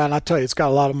 Yeah, and I tell you, it's got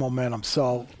a lot of momentum.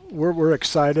 So we're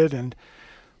excited, and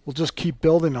we'll just keep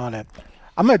building on it.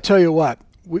 I'm going to tell you what.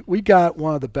 We got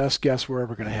one of the best guests we're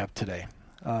ever going to have today.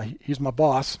 He's my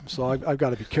boss, so I've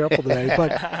got to be careful today.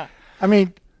 But, I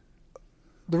mean,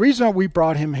 the reason we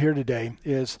brought him here today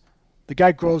is the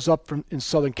guy grows up in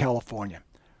Southern California,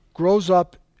 grows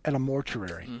up at a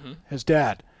mortuary. His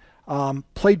dad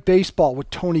played baseball with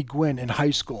Tony Gwynn in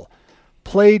high school,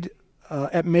 played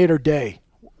at Mater Dei,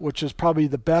 which is probably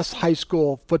the best high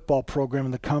school football program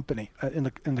in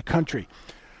the country,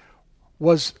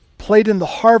 was played in the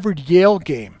Harvard-Yale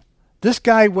game. This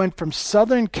guy went from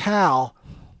Southern Cal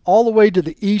all the way to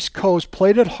the East Coast,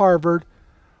 played at Harvard,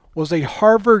 was a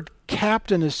Harvard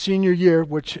captain his senior year,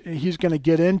 which he's going to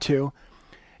get into.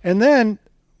 And then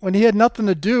when he had nothing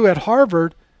to do at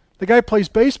Harvard, the guy plays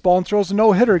baseball and throws a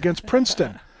no-hitter against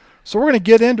Princeton. So we're going to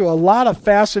get into a lot of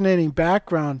fascinating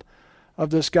background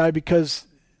of this guy because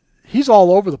he's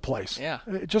all over the place. Yeah.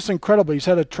 Just incredible. He's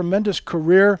had a tremendous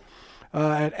career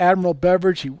at Admiral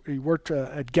Beverage. He worked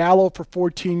at Gallo for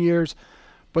 14 years.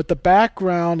 But the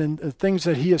background and the things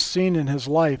that he has seen in his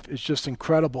life is just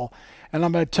incredible. And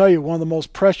I'm going to tell you, one of the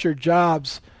most pressured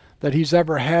jobs that he's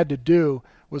ever had to do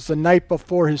was the night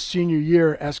before his senior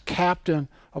year as captain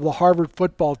of the Harvard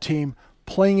football team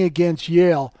playing against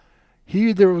Yale. He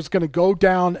either was going to go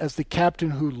down as the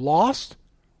captain who lost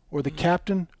or the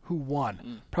captain who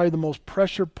won. Probably the most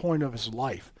pressure point of his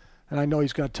life. And I know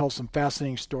he's going to tell some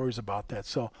fascinating stories about that.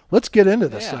 So let's get into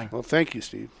this thing. Well, thank you,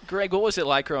 Steve. Greg, what was it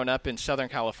like growing up in Southern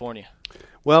California?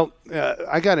 Well,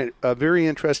 I got a very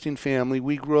interesting family.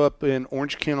 We grew up in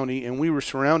Orange County, and we were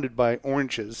surrounded by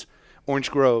orange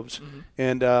groves.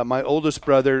 And my oldest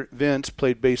brother, Vince,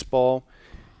 played baseball,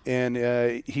 and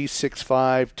he's 6'5",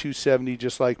 270,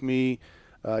 just like me.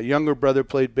 Younger brother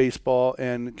played baseball,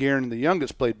 and Garen, the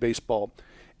youngest, played baseball.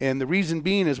 And the reason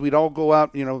being is we'd all go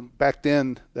out, you know, back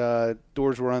then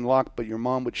doors were unlocked, but your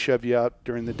mom would shove you out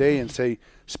during the day and say,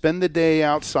 spend the day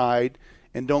outside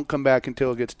and don't come back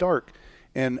until it gets dark.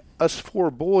 And us 4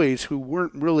 boys who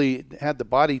weren't really had the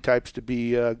body types to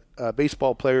be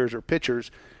baseball players or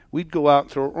pitchers, we'd go out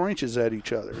and throw oranges at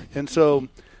each other. And so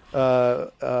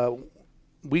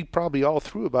we probably all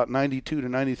threw about 92 to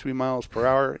 93 miles per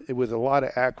hour with a lot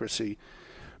of accuracy.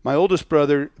 My oldest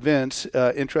brother, Vince,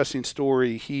 interesting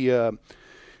story. He was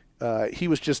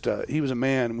a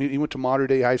man. He went to Mater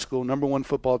Dei High School, #1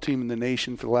 football team in the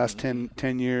nation for the last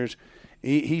 10 years.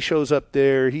 He shows up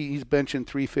there. He's benching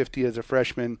 350 as a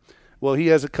freshman. Well, he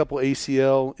has a couple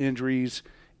ACL injuries,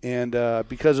 and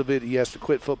because of it, he has to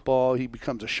quit football. He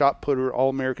becomes a shot putter,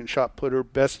 All-American shot putter,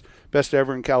 best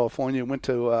ever in California. Went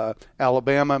to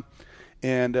Alabama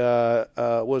and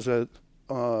was a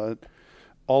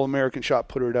All-American shot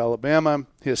putter at Alabama.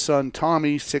 His son,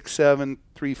 Tommy, 6'7",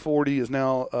 340, is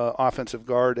now offensive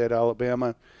guard at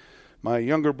Alabama. My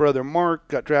younger brother, Mark,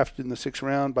 got drafted in the 6th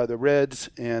round by the Reds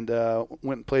and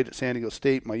went and played at San Diego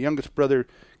State. My youngest brother,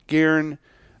 Garen,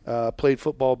 played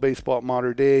football, baseball at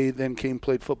Mater Dei, then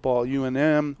played football at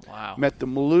UNM. Wow. Met the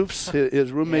Maloufs.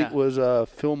 His roommate was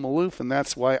Phil Maloof, and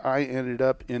that's why I ended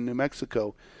up in New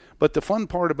Mexico. But the fun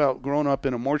part about growing up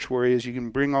in a mortuary is you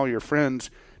can bring all your friends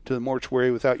to the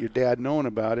mortuary without your dad knowing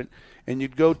about it, and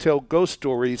you'd go tell ghost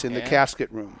stories in the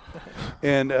casket room.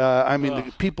 And,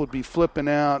 the people would be flipping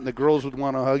out, and the girls would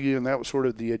want to hug you, and that was sort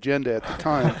of the agenda at the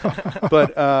time.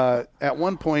 But at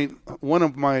one point, one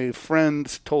of my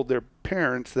friends told their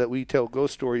parents that we tell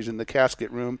ghost stories in the casket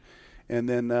room, and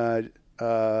then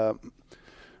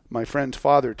my friend's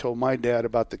father told my dad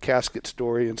about the casket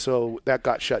story, and so that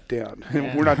got shut down.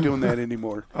 Yeah. We're not doing that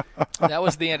anymore. That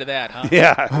was the end of that, huh?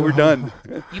 Yeah, we're done.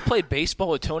 You played baseball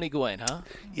with Tony Gwynn, huh?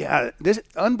 Yeah, this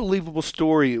unbelievable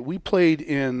story. We played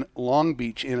in Long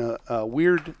Beach in a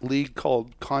weird league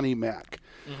called Connie Mack.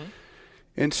 Mm-hmm.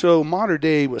 And so Mater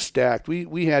Dei was stacked.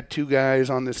 We had 2 guys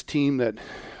on this team that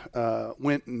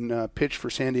went and pitched for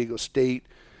San Diego State.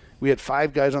 We had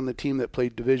 5 guys on the team that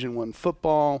played Division I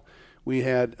football. We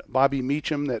had Bobby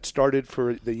Meacham that started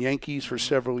for the Yankees for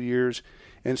several years.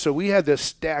 And so we had this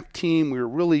stacked team. We were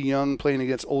really young, playing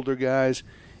against older guys.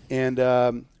 And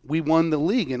we won the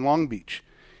league in Long Beach.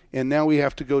 And now we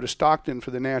have to go to Stockton for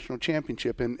the national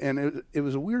championship. And it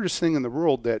was the weirdest thing in the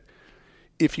world that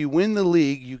if you win the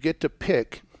league, you get to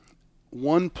pick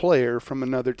one player from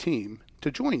another team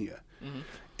to join you. Mm-hmm.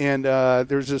 And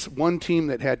there's this one team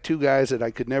that had 2 guys that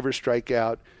I could never strike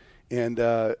out. And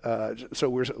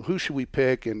so who should we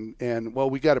pick? And well,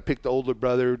 we got to pick the older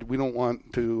brother. We don't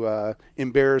want to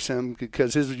embarrass him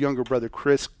because his younger brother,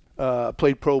 Chris,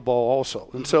 played pro ball also.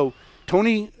 And so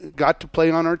Tony got to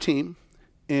play on our team,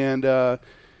 and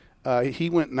he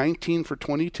went 19 for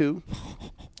 22.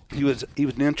 He was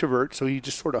an introvert, so he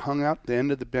just sort of hung out at the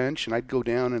end of the bench, and I'd go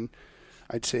down and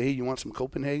I'd say, hey, you want some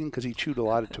Copenhagen? Because he chewed a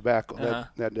lot of tobacco. Uh-huh.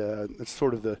 That's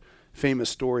sort of the famous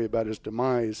story about his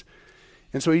demise.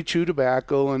 And so he chewed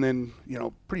tobacco, and then,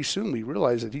 pretty soon we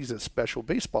realized that he's a special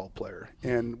baseball player.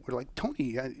 And we're like,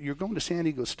 Tony, you're going to San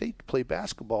Diego State to play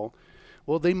basketball.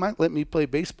 Well, they might let me play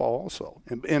baseball also.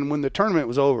 And when the tournament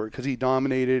was over, because he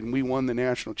dominated and we won the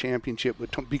national championship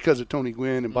because of Tony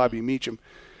Gwynn and Bobby Meacham,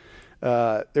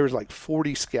 there was like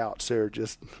 40 scouts there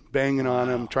just banging on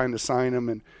him, trying to sign him.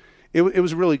 And it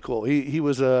was really cool. He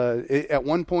was at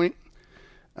one point,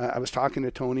 I was talking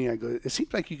to Tony. I go, it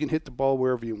seems like you can hit the ball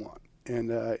wherever you want.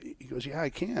 And he goes, yeah, I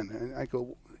can. And I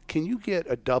go, can you get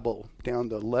a double down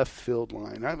the left field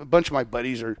line? A bunch of my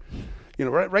buddies are,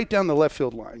 right down the left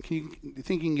field line. You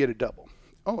think you can get a double?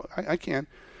 Oh, I can.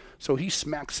 So he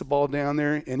smacks the ball down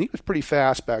there, and he was pretty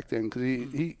fast back then because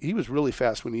he was really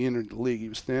fast when he entered the league. He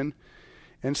was thin.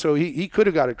 And so he could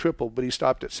have got a triple, but he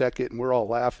stopped at second, and we're all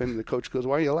laughing. The coach goes,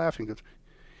 why are you laughing? He goes,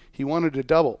 he wanted a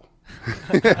double.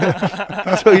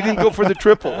 So he didn't go for the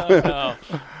triple. Oh,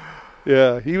 no.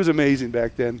 Yeah, he was amazing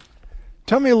back then.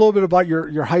 Tell me a little bit about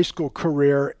your high school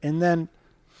career, and then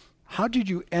how did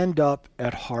you end up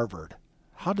at Harvard?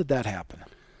 How did that happen?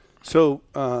 So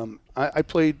I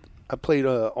played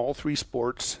all 3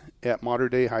 sports at Mater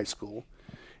Dei High School,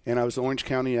 and I was the Orange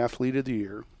County Athlete of the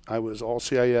Year. I was all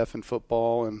CIF in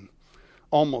football and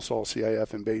almost all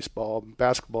CIF in baseball.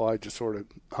 Basketball, I just sort of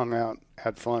hung out,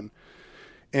 had fun.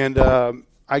 And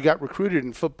I got recruited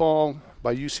in football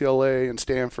by UCLA and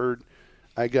Stanford.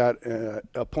 I got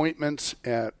appointments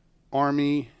at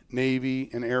Army, Navy,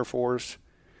 and Air Force.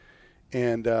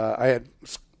 And I had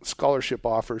scholarship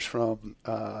offers from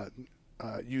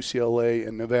UCLA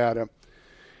and Nevada.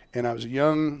 And I was a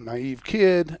young, naive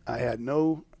kid. I had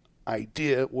no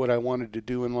idea what I wanted to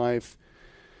do in life.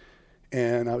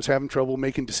 And I was having trouble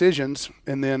making decisions.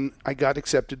 And then I got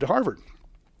accepted to Harvard.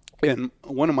 And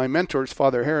one of my mentors,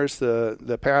 Father Harris,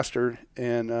 the pastor,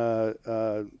 and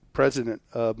president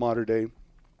of Mater Dei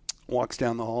walks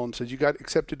down the hall and says, "You got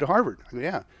accepted to Harvard." I go,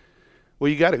 "Yeah." "Well,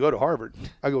 you got to go to Harvard."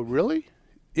 I go, "Really?"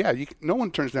 "Yeah, no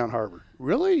one turns down Harvard."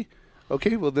 "Really?"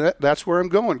 "Okay, well that's where I'm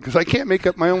going because I can't make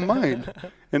up my own mind."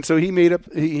 And so he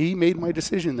made my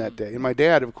decision that day. And my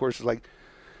dad, of course, is like,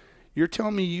 "You're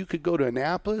telling me you could go to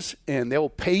Annapolis and they'll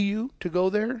pay you to go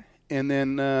there, and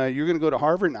then you're going to go to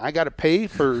Harvard and I got to pay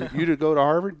for you to go to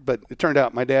Harvard?" But it turned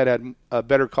out my dad had a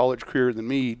better college career than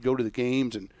me. He'd go to the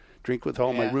games and drink with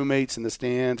all my roommates in the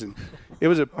stands, and it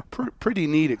was a pretty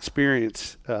neat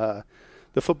experience.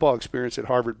 The football experience at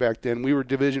Harvard back then. We were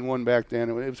Division I back then.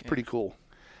 It was pretty cool.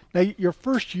 Now, your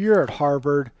first year at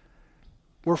Harvard,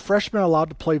 were freshmen allowed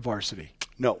to play varsity?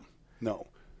 No.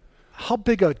 How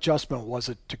big an adjustment was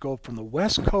it to go from the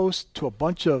West Coast to a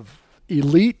bunch of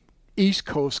elite East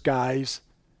Coast guys,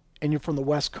 and you're from the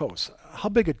West Coast? How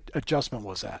big an adjustment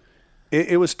was that?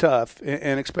 It was tough,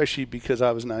 and especially because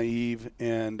I was naive,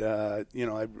 and I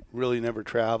really never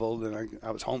traveled, and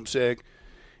I was homesick,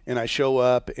 and I show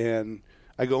up, and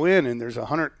I go in, and there's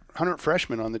 100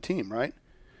 freshmen on the team, right?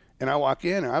 And I walk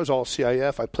in, and I was all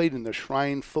CIF. I played in the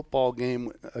Shrine football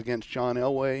game against John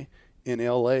Elway in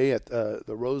L.A. at the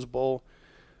Rose Bowl.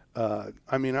 I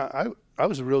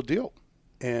was the real deal.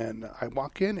 And I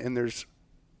walk in, and there's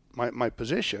my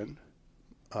position,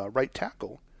 right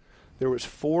tackle. There was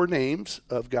 4 names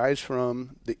of guys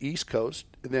from the East Coast,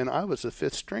 and then I was the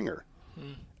 5th stringer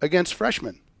against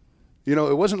freshmen.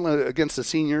 It wasn't against the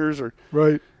seniors or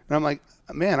right. And I'm like,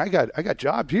 man, I got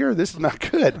jobs here. This is not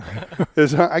good.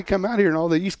 Because I come out here, and all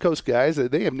the East Coast guys,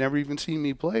 they have never even seen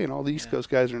me play, and all the East Coast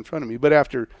guys are in front of me. But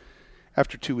after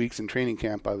 2 weeks in training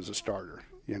camp, I was a starter.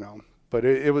 But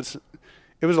it was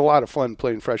a lot of fun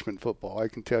playing freshman football. I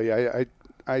can tell you,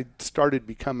 I started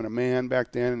becoming a man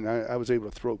back then, and I was able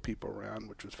to throw people around,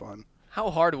 which was fun. How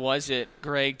hard was it,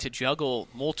 Greg, to juggle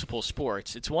multiple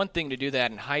sports? It's one thing to do that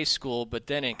in high school, but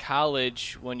then in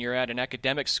college, when you're at an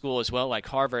academic school as well, like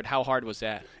Harvard, how hard was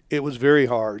that? It was very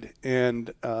hard,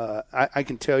 and I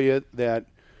can tell you that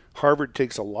Harvard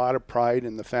takes a lot of pride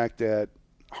in the fact that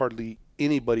hardly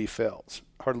anybody fails,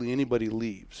 hardly anybody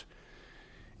leaves.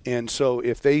 And so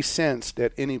if they sensed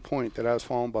at any point that I was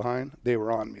falling behind, they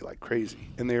were on me like crazy.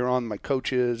 And they were on my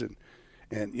coaches and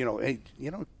hey,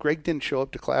 Greg didn't show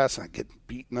up to class, and I get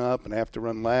beaten up and I have to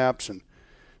run laps. And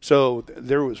so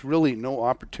there was really no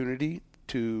opportunity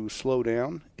to slow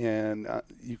down, and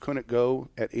you couldn't go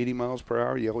at 80 miles per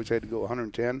hour. You always had to go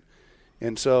 110.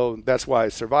 And so that's why I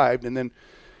survived. And then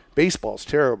baseball's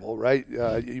terrible, right?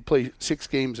 You play 6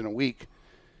 games in a week,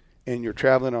 and you're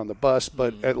traveling on the bus,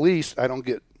 but at least I don't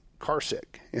get car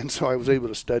sick. And so I was able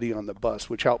to study on the bus,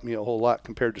 which helped me a whole lot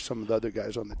compared to some of the other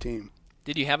guys on the team.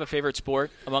 Did you have a favorite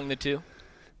sport among the two?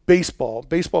 Baseball.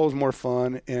 Baseball was more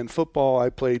fun, and football I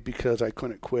played because I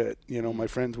couldn't quit. My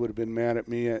friends would have been mad at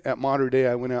me. At Mater Dei,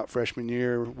 I went out freshman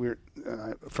year. We're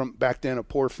from back then a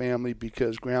poor family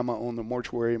because Grandma owned the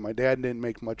mortuary. My dad didn't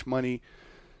make much money.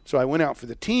 So I went out for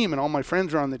the team, and all my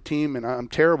friends are on the team, and I'm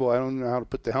terrible. I don't know how to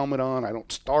put the helmet on. I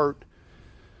don't start.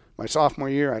 My sophomore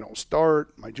year, I don't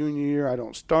start. My junior year, I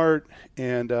don't start.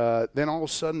 And then all of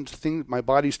a sudden, my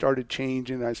body started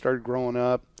changing. I started growing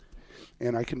up.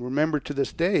 And I can remember to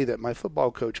this day that my football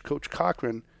coach, Coach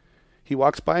Cochran, he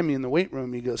walks by me in the weight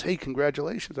room. He goes, "Hey,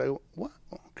 congratulations." I go, "What?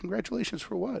 Well, congratulations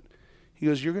for what?" He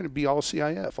goes, "You're going to be all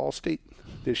CIF, all state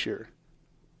this year."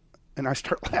 And I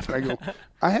start laughing. I go,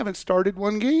 "I haven't started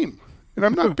one game." And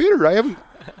I'm not bitter. I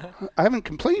haven't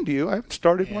complained to you. I haven't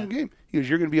started one game. He goes,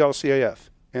 "You're going to be all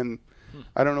CIF." And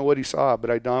I don't know what he saw,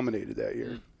 but I dominated that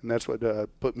year. And that's what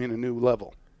put me in a new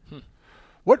level.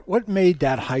 What made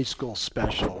that high school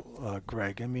special,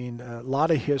 Greg? I mean, a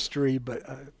lot of history, but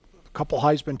a couple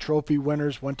Heisman Trophy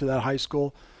winners went to that high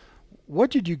school. What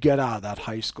did you get out of that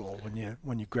high school when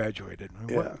you graduated? I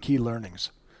mean, what key learnings?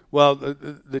 Well,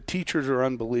 the teachers are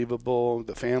unbelievable.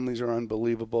 The families are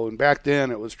unbelievable. And back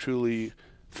then, it was truly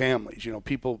families.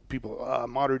 People,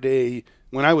 Mater Dei.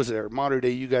 When I was there, Mater Dei,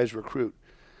 you guys recruit.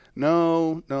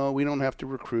 No, we don't have to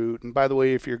recruit. And by the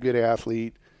way, if you're a good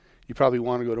athlete, you probably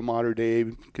want to go to Mater Dei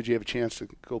because you have a chance to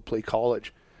go play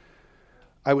college.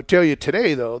 I would tell you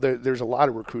today, though, there's a lot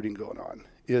of recruiting going on.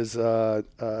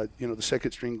 The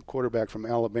second-string quarterback from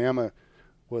Alabama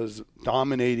was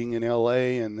dominating in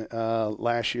L.A., and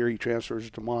last year he transfers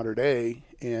to Mater Dei,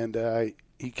 and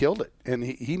he killed it. And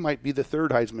he might be the 3rd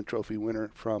Heisman Trophy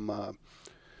winner from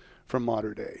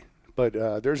Mater Dei.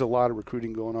 But there's a lot of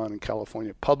recruiting going on in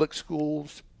California, public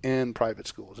schools and private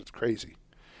schools. It's crazy.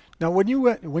 Now, when you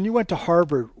went to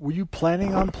Harvard, were you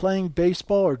planning on playing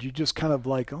baseball, or did you just kind of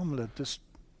like, I'm going to just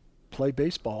play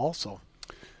baseball also?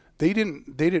 They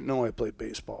didn't know I played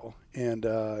baseball, and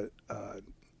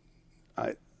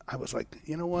I was like,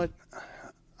 you know what?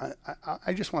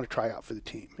 I just want to try out for the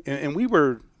team. And we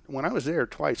were, when I was there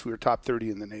twice, we were top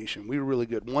 30 in the nation. We were really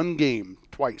good. One game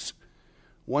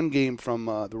from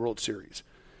the World Series.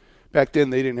 Back then,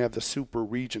 they didn't have the super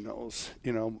regionals,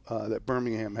 that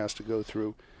Birmingham has to go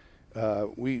through.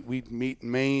 We'd meet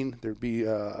in Maine. There'd be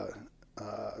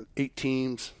 8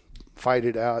 teams, fight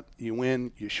it out. You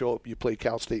win, you show up, you play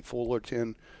Cal State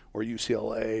Fullerton or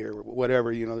UCLA or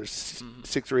whatever. There's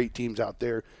 6 or 8 teams out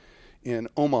there in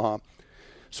Omaha.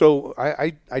 So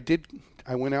I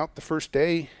went out the first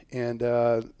day, and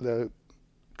the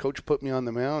coach put me on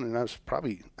the mound, and I was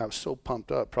so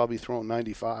pumped up, probably throwing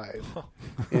 95.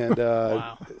 And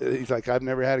wow. He's like, I've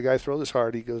never had a guy throw this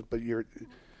hard. He goes, but your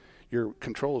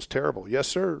control is terrible. Yes,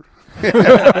 sir. He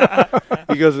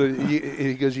goes,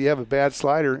 you have a bad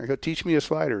slider. I go, teach me a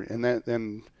slider. And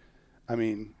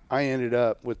I ended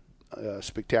up with a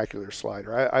spectacular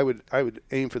slider. I would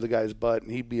aim for the guy's butt,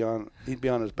 and he'd be on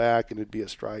his back, and it'd be a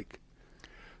strike.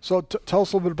 So tell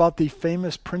us a little bit about the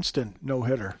famous Princeton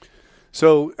no-hitter.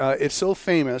 So it's so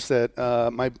famous that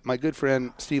my good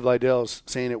friend Steve Liddell's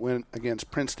saying it went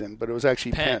against Princeton, but it was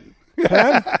actually Penn.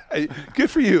 Penn? Good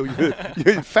for you.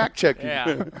 You fact checking.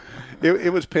 Yeah.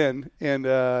 It was Penn, and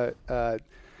there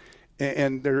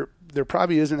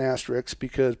probably is an asterisk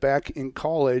because back in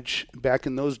college, back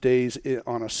in those days,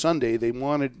 on a Sunday, they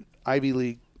wanted Ivy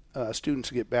League students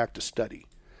to get back to study.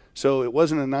 So it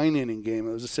wasn't a 9-inning game;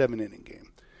 it was a 7-inning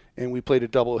game, and we played a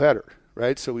doubleheader.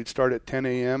 Right, so we'd start at 10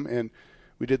 a.m. and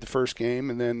we did the first game,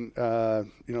 and then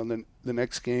the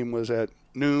next game was at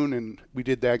noon, and we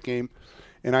did that game,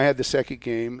 and I had the second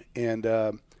game, and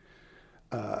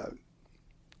I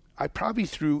probably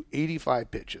threw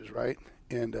 85 pitches, right,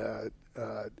 and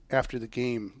after the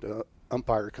game, the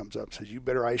umpire comes up and says, "You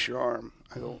better ice your arm."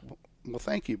 I go, "Well,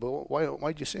 thank you, but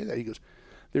why'd you say that?" He goes,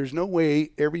 "There's no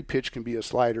way every pitch can be a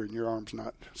slider and your arm's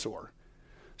not sore."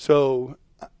 So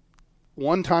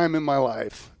one time in my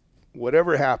life,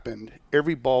 whatever happened,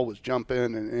 every ball was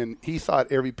jumping, and he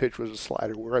thought every pitch was a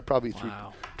slider, where I probably threw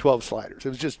 12 sliders. It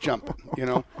was just jumping,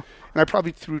 And I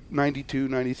probably threw 92,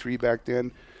 93 back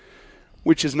then,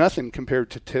 which is nothing compared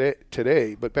to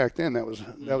today. But back then, that was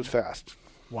fast.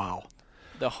 Wow.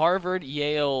 The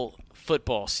Harvard-Yale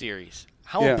football series.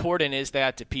 How important is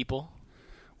that to people?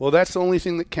 Well, that's the only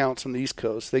thing that counts on the East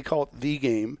Coast. They call it the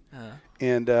game.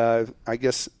 And I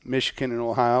guess Michigan and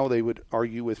Ohio, they would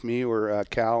argue with me, or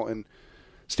Cal and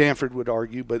Stanford would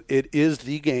argue, but it is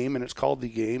the game, and it's called the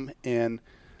game. And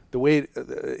the way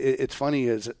it's funny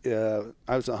is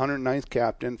I was the 109th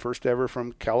captain, first ever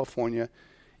from California,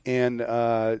 and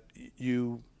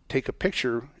you take a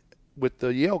picture with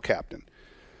the Yale captain.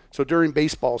 So during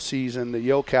baseball season, the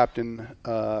Yale captain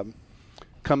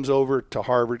comes over to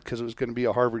Harvard because it was going to be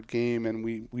a Harvard game, and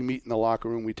we meet in the locker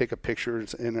room. We take a picture,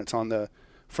 and it's on the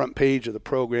front page of the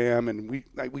program, and we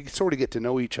sort of get to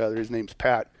know each other. His name's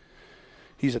Pat.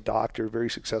 He's a doctor, very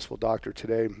successful doctor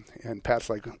today. And Pat's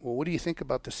like, "Well, what do you think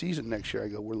about the season next year?" I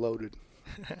go, "We're loaded.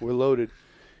 We're loaded."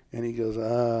 And he goes,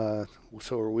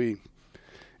 "So are we."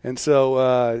 And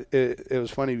so it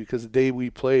was funny because the day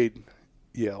we played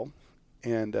Yale,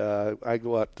 and I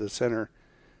go out to the center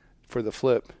for the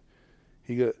flip,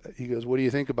 he goes, "What do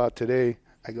you think about today?"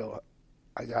 I go,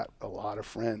 "I got a lot of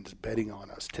friends betting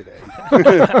on us today."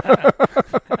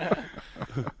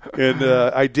 And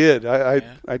I did.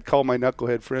 I'd call my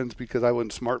knucklehead friends because I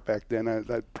wasn't smart back then.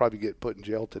 I'd probably get put in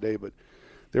jail today, but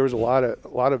there was a lot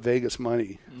of Vegas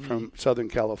money from Southern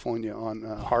California on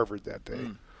Harvard that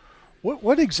day.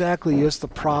 What exactly is the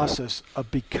process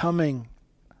of becoming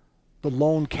the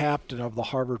lone captain of the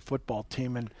Harvard football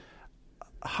team, and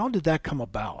how did that come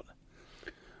about?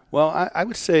 Well, I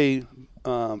would say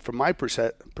from my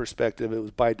perspective, it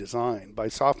was by design. By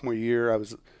sophomore year, I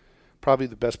was probably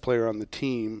the best player on the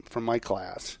team from my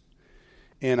class,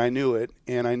 and I knew it,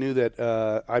 and I knew that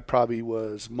I probably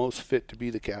was most fit to be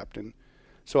the captain.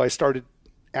 So I started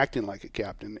acting like a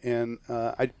captain, and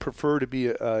I'd prefer to be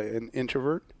an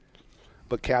introvert,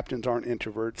 but captains aren't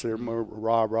introverts. They're more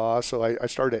rah-rah, so I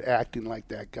started acting like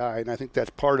that guy, and I think that's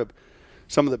part of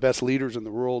some of the best leaders in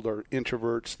the world are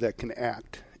introverts that can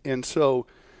act. And so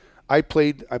I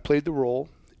played the role,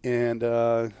 and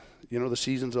the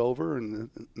season's over, and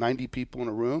 90 people in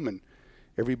a room, and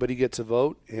everybody gets a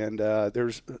vote. And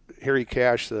there's Harry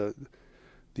Cash, the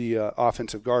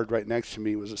offensive guard right next to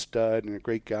me, was a stud and a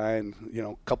great guy. And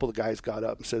a couple of guys got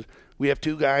up and said, "We have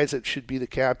 2 guys that should be the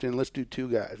captain. Let's do 2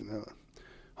 guys." And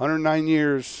 109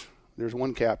 years, there's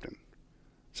 1 captain,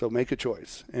 so make a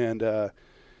choice. And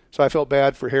so I felt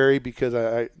bad for Harry because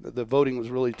the voting was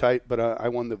really tight, but I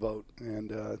won the vote,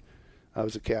 and I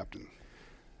was a captain.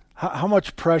 how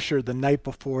much pressure the night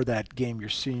before that game, your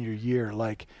senior year?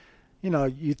 Like,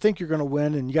 you think you're going to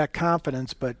win and you got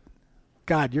confidence, but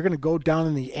God, you're going to go down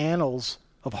in the annals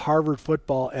of Harvard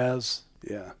football as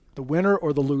the winner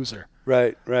or the loser.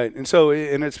 Right. And so,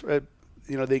 and it's,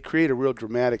 they create a real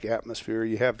dramatic atmosphere.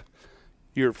 You have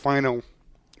your final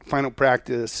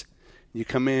practice. You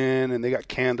come in and they got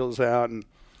candles out, and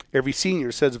every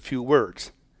senior says a few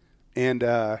words. And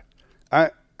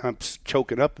I'm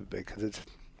choking up a bit because it's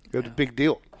a big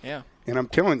deal. Yeah. And I'm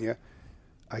telling you,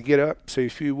 I get up, say a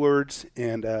few words,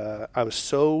 and I was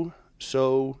so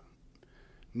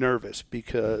nervous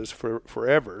because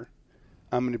forever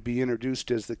I'm going to be introduced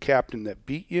as the captain that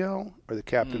beat Yale or the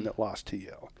captain that lost to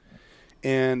Yale.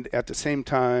 And at the same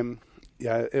time,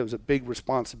 it was a big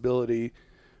responsibility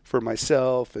for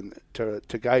myself and to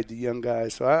guide the young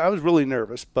guys. So I was really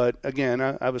nervous, but again,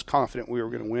 I was confident we were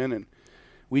going to win, and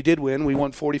we did win. We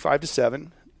won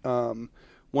 45-7.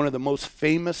 One of the most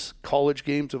famous college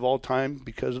games of all time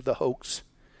because of the hoax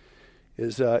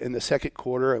is in the second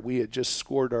quarter. We had just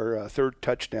scored our third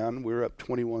touchdown. We were up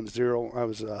 21-0. I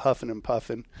was huffing and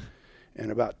puffing,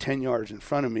 and about 10 yards in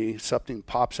front of me, something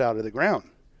pops out of the ground.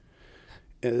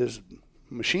 And this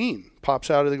machine pops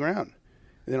out of the ground.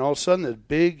 And then all of a sudden, this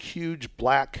big, huge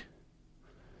black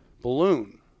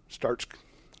balloon starts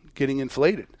getting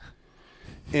inflated.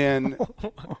 And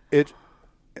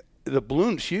the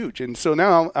balloon's huge. And so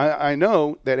now I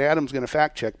know that Adam's going to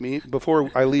fact check me before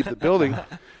I leave the building.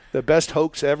 The best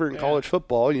hoax ever in college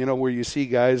football, where you see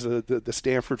guys, the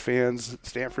Stanford fans,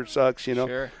 Stanford sucks,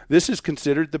 Sure. This is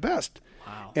considered the best.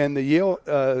 Wow. And the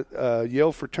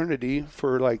Yale fraternity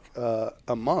for like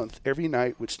a month, every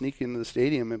night would sneak into the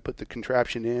stadium and put the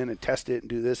contraption in and test it and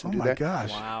do this and do that. Oh, my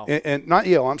gosh. Wow. And not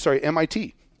Yale, I'm sorry,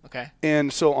 MIT. Okay.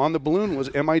 And so on the balloon was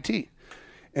MIT.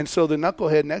 And so the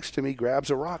knucklehead next to me grabs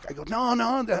a rock. I go,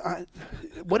 no,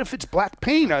 what if it's black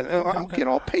paint? I'll get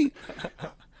all paint.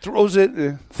 Throws it,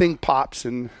 the thing pops,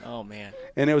 and oh man!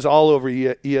 And it was all over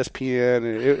ESPN.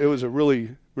 And it was a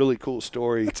really, really cool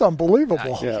story. It's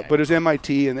unbelievable. Yeah, but it was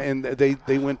MIT, and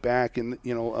they went back, and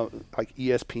like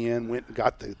ESPN went and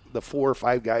got the 4 or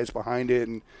 5 guys behind it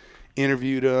and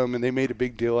interviewed them, and they made a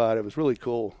big deal out of it. It was really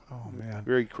cool. Oh man,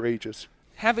 very courageous.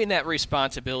 Having that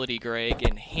responsibility, Greg,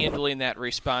 and handling that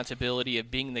responsibility of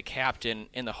being the captain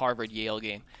in the Harvard-Yale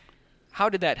game, how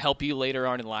did that help you later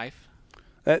on in life?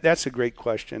 That's a great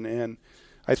question, and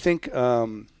I think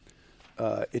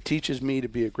it teaches me to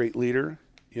be a great leader,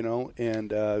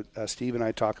 and Steve and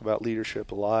I talk about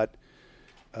leadership a lot.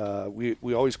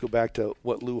 We always go back to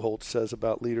what Lou Holtz says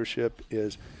about leadership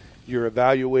is you're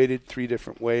evaluated 3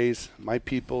 different ways. My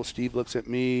people, Steve looks at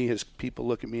me, his people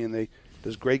look at me, and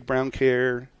does Greg Brown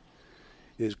care?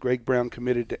 Is Greg Brown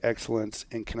committed to excellence?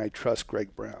 And can I trust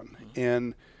Greg Brown?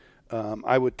 And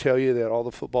I would tell you that all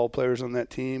the football players on that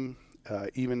team,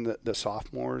 even the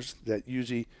sophomores that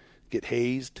usually get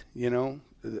hazed,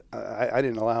 I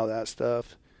didn't allow that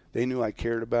stuff. They knew I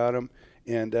cared about them.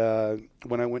 And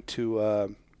when I went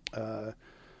to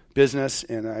business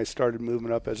and I started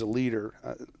moving up as a leader,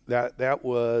 that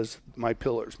was my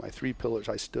pillars, my 3 pillars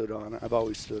I stood on. I've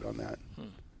always stood on that.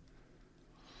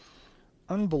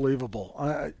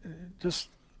 Unbelievable. Just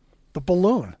the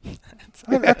balloon.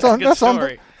 That's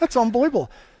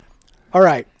unbelievable. All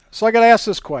right. So I got to ask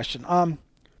this question.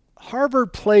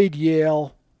 Harvard played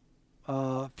Yale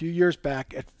a few years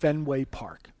back at Fenway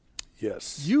Park.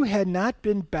 Yes. You had not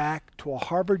been back to a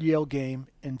Harvard-Yale game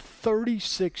in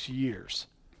 36 years.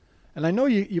 And I know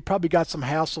you probably got some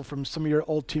hassle from some of your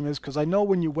old teammates because I know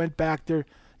when you went back there,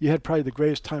 you had probably the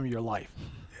greatest time of your life.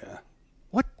 Yeah.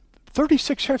 What?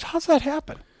 36 years? How's that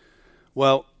happen?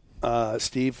 Well,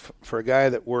 Steve, for a guy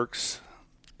that works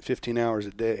 15 hours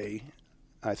a day,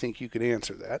 I think you could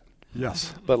answer that.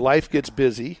 Yes. But life gets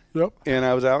busy. Yep. And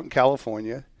I was out in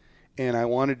California, and I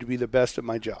wanted to be the best at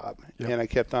my job. Yep. And I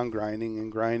kept on grinding.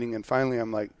 And finally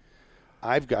I'm like,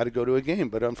 I've got to go to a game.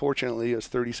 But unfortunately, it was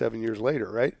 37 years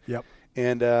later, right? Yep.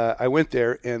 And I went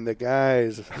there, and the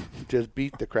guys just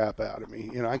beat the crap out of me.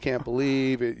 I can't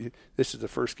believe it. This is the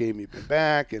first game you've been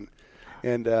back. And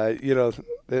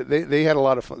they had a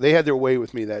lot of fun. They had their way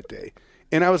with me that day.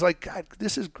 And I was like, God,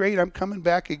 this is great. I'm coming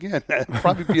back again. It'll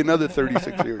probably be another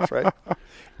 36 years, right?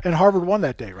 And Harvard won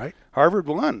that day, right? Harvard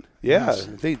won. Yeah, Yes.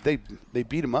 They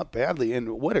beat them up badly.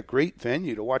 And what a great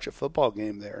venue to watch a football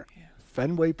game there. Yeah.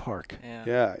 Fenway Park.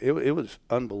 Yeah, it was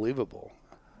unbelievable.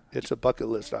 It's a bucket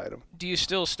list item. Do you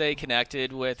still stay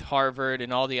connected with Harvard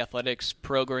and all the athletics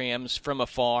programs from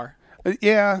afar?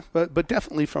 Yeah, but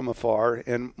definitely from afar,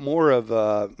 and more of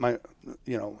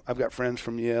I've got friends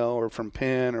from Yale or from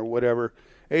Penn or whatever,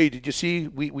 hey, did you see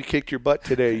we kicked your butt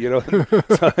today? You know,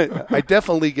 so I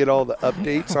definitely get all the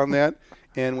updates on that.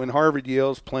 And when Harvard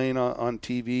Yale's playing on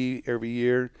TV every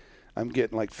year, I'm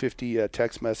getting like 50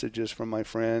 text messages from my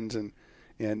friends, and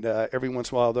every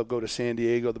once in a while they'll go to San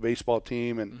Diego, the baseball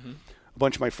team, and a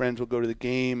bunch of my friends will go to the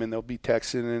game, and they'll be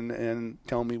texting and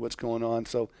telling me what's going on.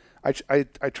 So I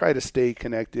try to stay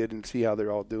connected and see how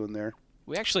they're all doing there.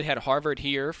 We actually had Harvard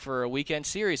here for a weekend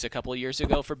series a couple of years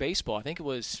ago for baseball. I think it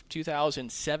was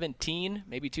 2017,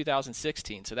 maybe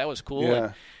 2016. So that was cool. Yeah.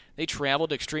 And they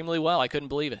traveled extremely well. I couldn't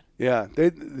believe it. Yeah,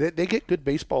 they get good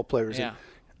baseball players. Yeah.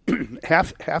 And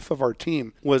half of our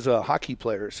team was hockey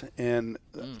players, and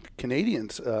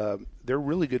Canadians, they're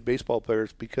really good baseball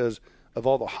players because of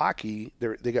all the hockey.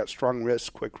 They got strong wrists,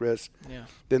 quick wrists. Yeah.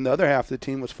 Then the other half of the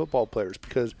team was football players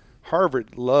because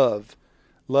Harvard loved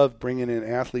bringing in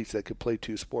athletes that could play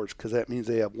two sports because that means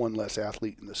they have one less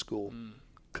athlete in the school.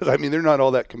 Because, I mean, they're not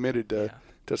all that committed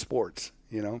to sports,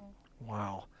 you know.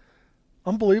 Wow.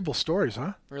 Unbelievable stories,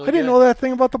 huh? Really I didn't good. know that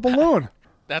thing about the balloon.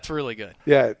 That's really good.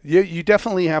 Yeah, you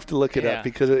definitely have to look it Yeah. up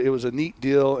because it was a neat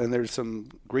deal, and there's some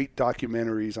great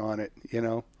documentaries on it, you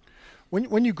know.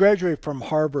 When you graduated from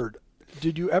Harvard,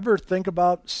 did you ever think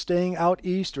about staying out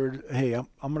east, or, hey, I'm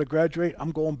going to graduate,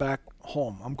 I'm going back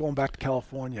home, I'm going back to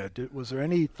California? Was there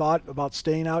any thought about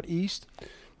staying out east?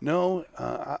 No,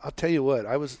 I'll tell you what.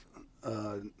 I was,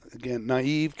 again,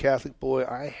 naive Catholic boy.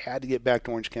 I had to get back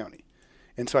to Orange County.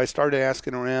 And so I started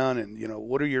asking around and, you know,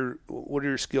 what are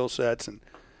your skill sets? And,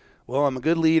 well, I'm a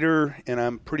good leader and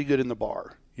I'm pretty good in the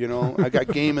bar. You know, I got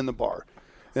game in the bar.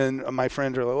 And my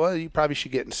friends are like, well, you probably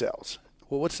should get in sales.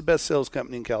 Well, what's the best sales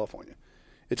company in California?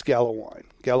 It's Gallo Wine.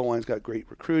 Gallo Wine's got great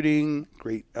recruiting,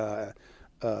 great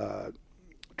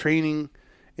training,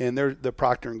 and they're the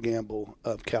Procter & Gamble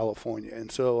of California.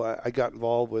 And so I got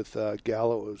involved with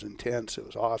Gallo. It was intense. It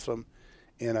was awesome.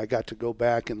 And I got to go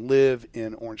back and live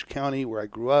in Orange County where I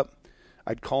grew up.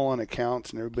 I'd call on accounts,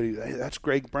 and everybody, hey, that's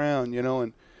Greg Brown, you know.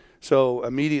 And so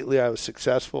immediately I was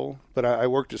successful, but I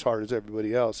worked as hard as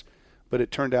everybody else. But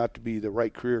it turned out to be the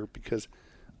right career because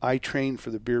I trained for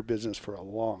the beer business for a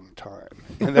long time.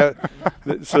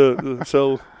 And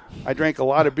so I drank a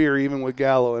lot of beer even with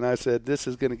Gallo, and I said, this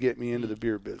is going to get me into the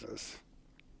beer business.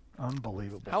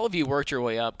 Unbelievable. How have you worked your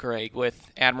way up, Greg,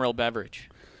 with Admiral Beverage?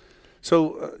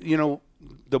 So, you know,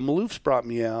 the Maloofs brought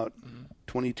me out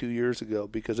 22 years ago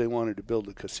because they wanted to build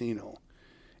a casino.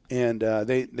 And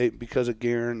they because of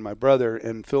Garen, my brother,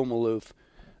 and Phil Maloof,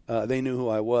 they knew who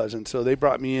I was. And so they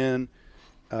brought me in.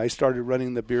 I started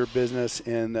running the beer business,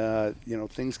 and, you know,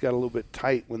 things got a little bit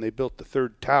tight when they built the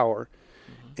third tower.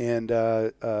 And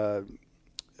I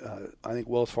think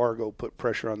Wells Fargo put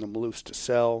pressure on the Maloofs to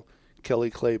sell. Kelly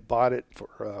Clay bought it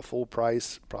for full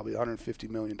price, probably $150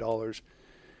 million.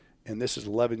 And this is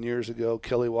 11 years ago.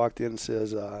 Kelly walked in and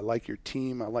says, I like your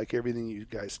team. I like everything you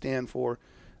guys stand for.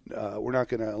 We're not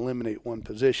going to eliminate one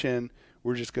position.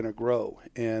 We're just going to grow.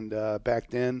 And back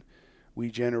then, we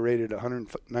generated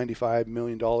 $195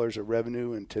 million of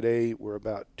revenue, and today we're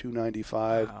about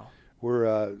 $295.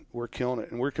 Wow. We're killing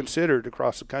it. And we're considered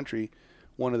across the country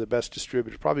one of the best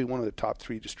distributors, probably one of the top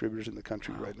 3 distributors in the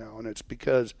country right now. And it's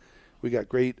because we got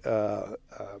great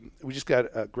we just got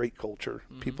a great culture.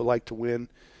 People like to win.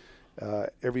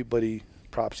 Everybody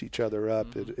props each other up.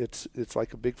 It's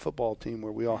like a big football team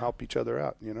where we all help each other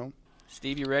out, you know.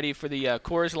 Steve, you ready for the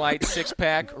Coors Light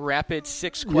 6-pack rapid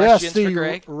 6 questions yes, for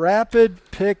Greg?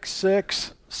 Rapid pick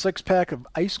 6-pack of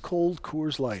ice cold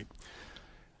Coors Light.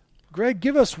 Greg,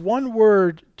 give us one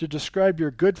word to describe your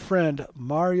good friend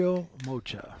Mario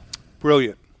Moccia.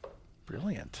 Brilliant.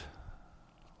 Brilliant.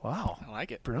 Wow. I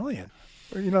like it. Brilliant.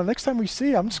 You know, next time we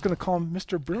see him, I'm just going to call him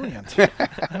Mr. Brilliant.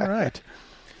 All right.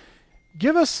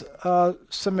 Give us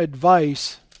some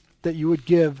advice that you would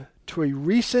give to a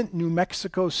recent New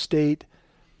Mexico State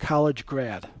college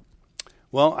grad.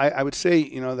 Well, I would say,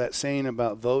 you know, that saying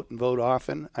about vote and vote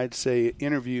often, I'd say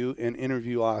interview and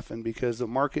interview often because the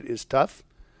market is tough,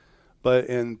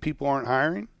 and people aren't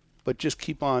hiring, but just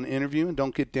keep on interviewing.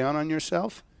 Don't get down on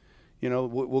yourself. You know,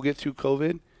 we'll get through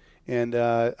COVID, and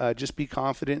just be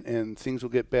confident and things will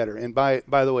get better. And by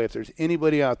the way, if there's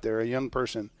anybody out there, a young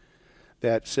person,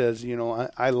 that says, you know,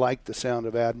 I like the sound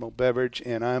of Admiral Beverage,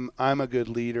 and I'm a good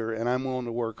leader, and I'm willing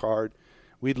to work hard,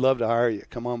 we'd love to hire you.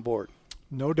 Come on board.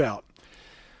 No doubt.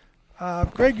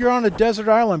 Greg, you're on a desert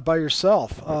island by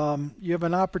yourself. You have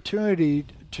an opportunity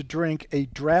to drink a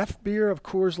draft beer of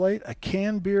Coors Light, a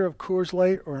canned beer of Coors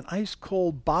Light, or an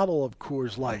ice-cold bottle of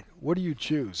Coors Light, what do you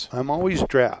choose? I'm always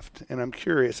draft, and I'm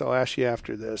curious. I'll ask you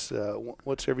after this.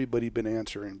 What's everybody been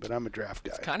answering? But I'm a draft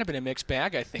guy. It's kind of been a mixed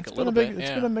bag, I think, It's a little bit. It's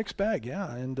been a mixed bag,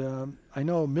 yeah. And I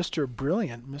know Mr.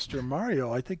 Brilliant, Mr.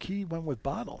 Mario, I think he went with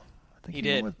bottle. I think He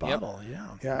did. went with bottle, yeah.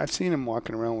 Yeah, I've seen him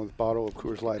walking around with a bottle of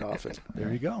Coors Light often.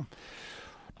 There you go.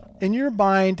 In your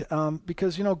mind,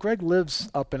 because, Greg lives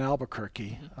up in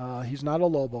Albuquerque. He's not a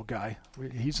Lobo guy.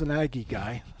 He's an Aggie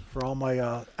guy for all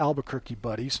my Albuquerque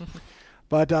buddies.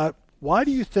 But why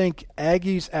do you think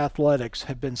Aggies athletics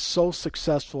have been so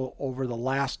successful over the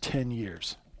last 10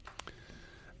 years?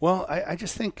 Well, I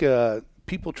just think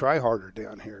people try harder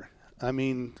down here. I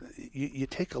mean, you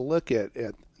take a look at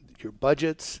your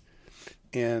budgets,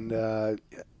 and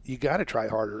you got to try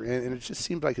harder. And it just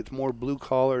seems like it's more blue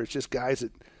collar. It's just guys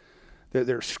that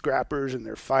they're scrappers and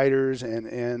they're fighters.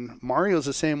 And Mario's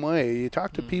the same way. You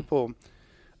talk to people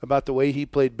about the way he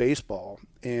played baseball,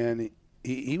 and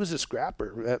he was a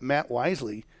scrapper. Matt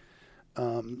Wisely,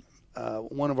 one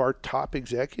of our top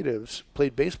executives,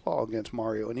 played baseball against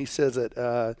Mario, and he says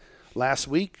that last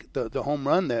week the home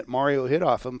run that Mario hit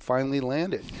off him finally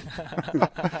landed.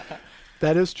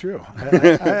 That is true.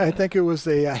 I think it was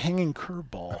a hanging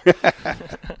curveball.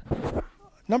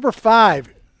 Number 5,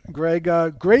 Greg,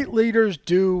 great leaders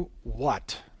do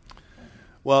what?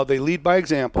 Well, they lead by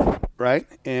example, right?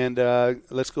 And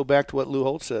let's go back to what Lou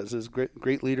Holtz says, is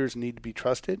great leaders need to be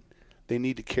trusted. They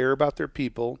need to care about their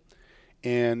people,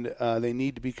 and they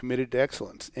need to be committed to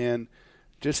excellence. And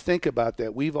just think about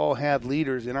that. We've all had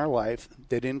leaders in our life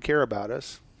that didn't care about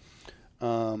us,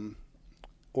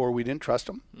 or we didn't trust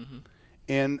them. Mm-hmm.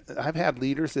 And I've had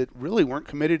leaders that really weren't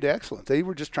committed to excellence. They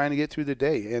were just trying to get through the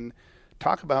day. And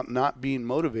talk about not being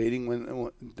motivating.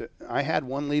 When I had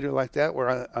one leader like that where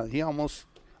I almost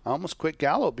quit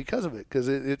Gallo because of it, because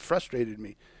it frustrated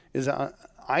me.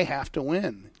 I have to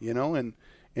win, and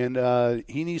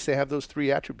he needs to have those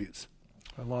 3 attributes.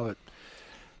 I love it.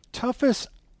 Toughest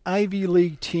Ivy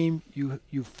League team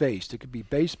you faced? It could be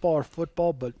baseball or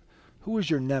football, but who was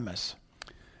your nemesis?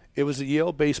 It was a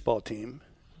Yale baseball team.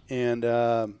 And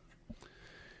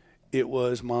it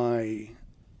was my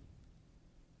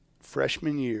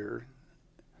freshman year.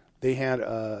 They had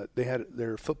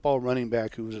their football running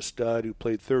back who was a stud who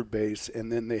played third base,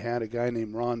 and then they had a guy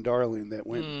named Ron Darling that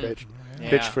went and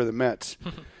pitched for the Mets.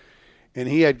 And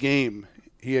he had game,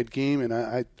 and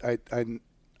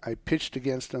I pitched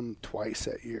against him twice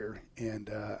that year, and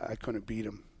I couldn't beat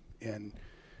him. And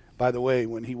by the way,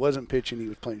 when he wasn't pitching, he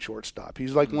was playing shortstop.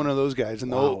 He's like one of those guys.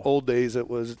 In the old days, it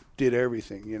did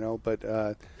everything,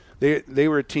 But they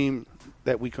were a team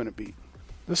that we couldn't beat.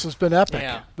 This has been epic.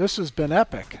 Yeah. This has been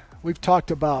epic. We've talked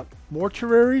about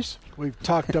mortuaries. We've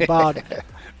talked about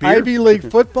Ivy League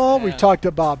football. Yeah. We've talked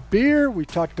about beer. We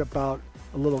talked about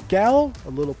a little Gallo, a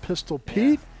little Pistol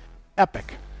Pete.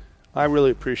 Epic. I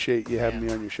really appreciate you having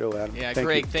me on your show, Adam. Yeah,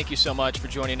 Greg, thank you so much for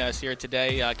joining us here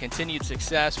today. Continued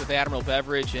success with Admiral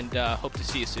Beverage, and hope to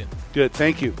see you soon. Good,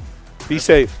 thank you. Be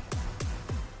safe.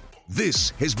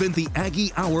 This has been the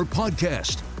Aggie Hour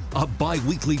Podcast, a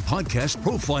bi-weekly podcast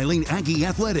profiling Aggie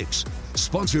athletics,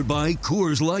 sponsored by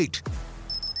Coors Light.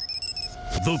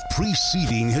 The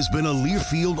preceding has been a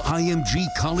Learfield IMG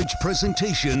College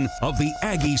presentation of the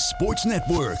Aggie Sports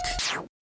Network.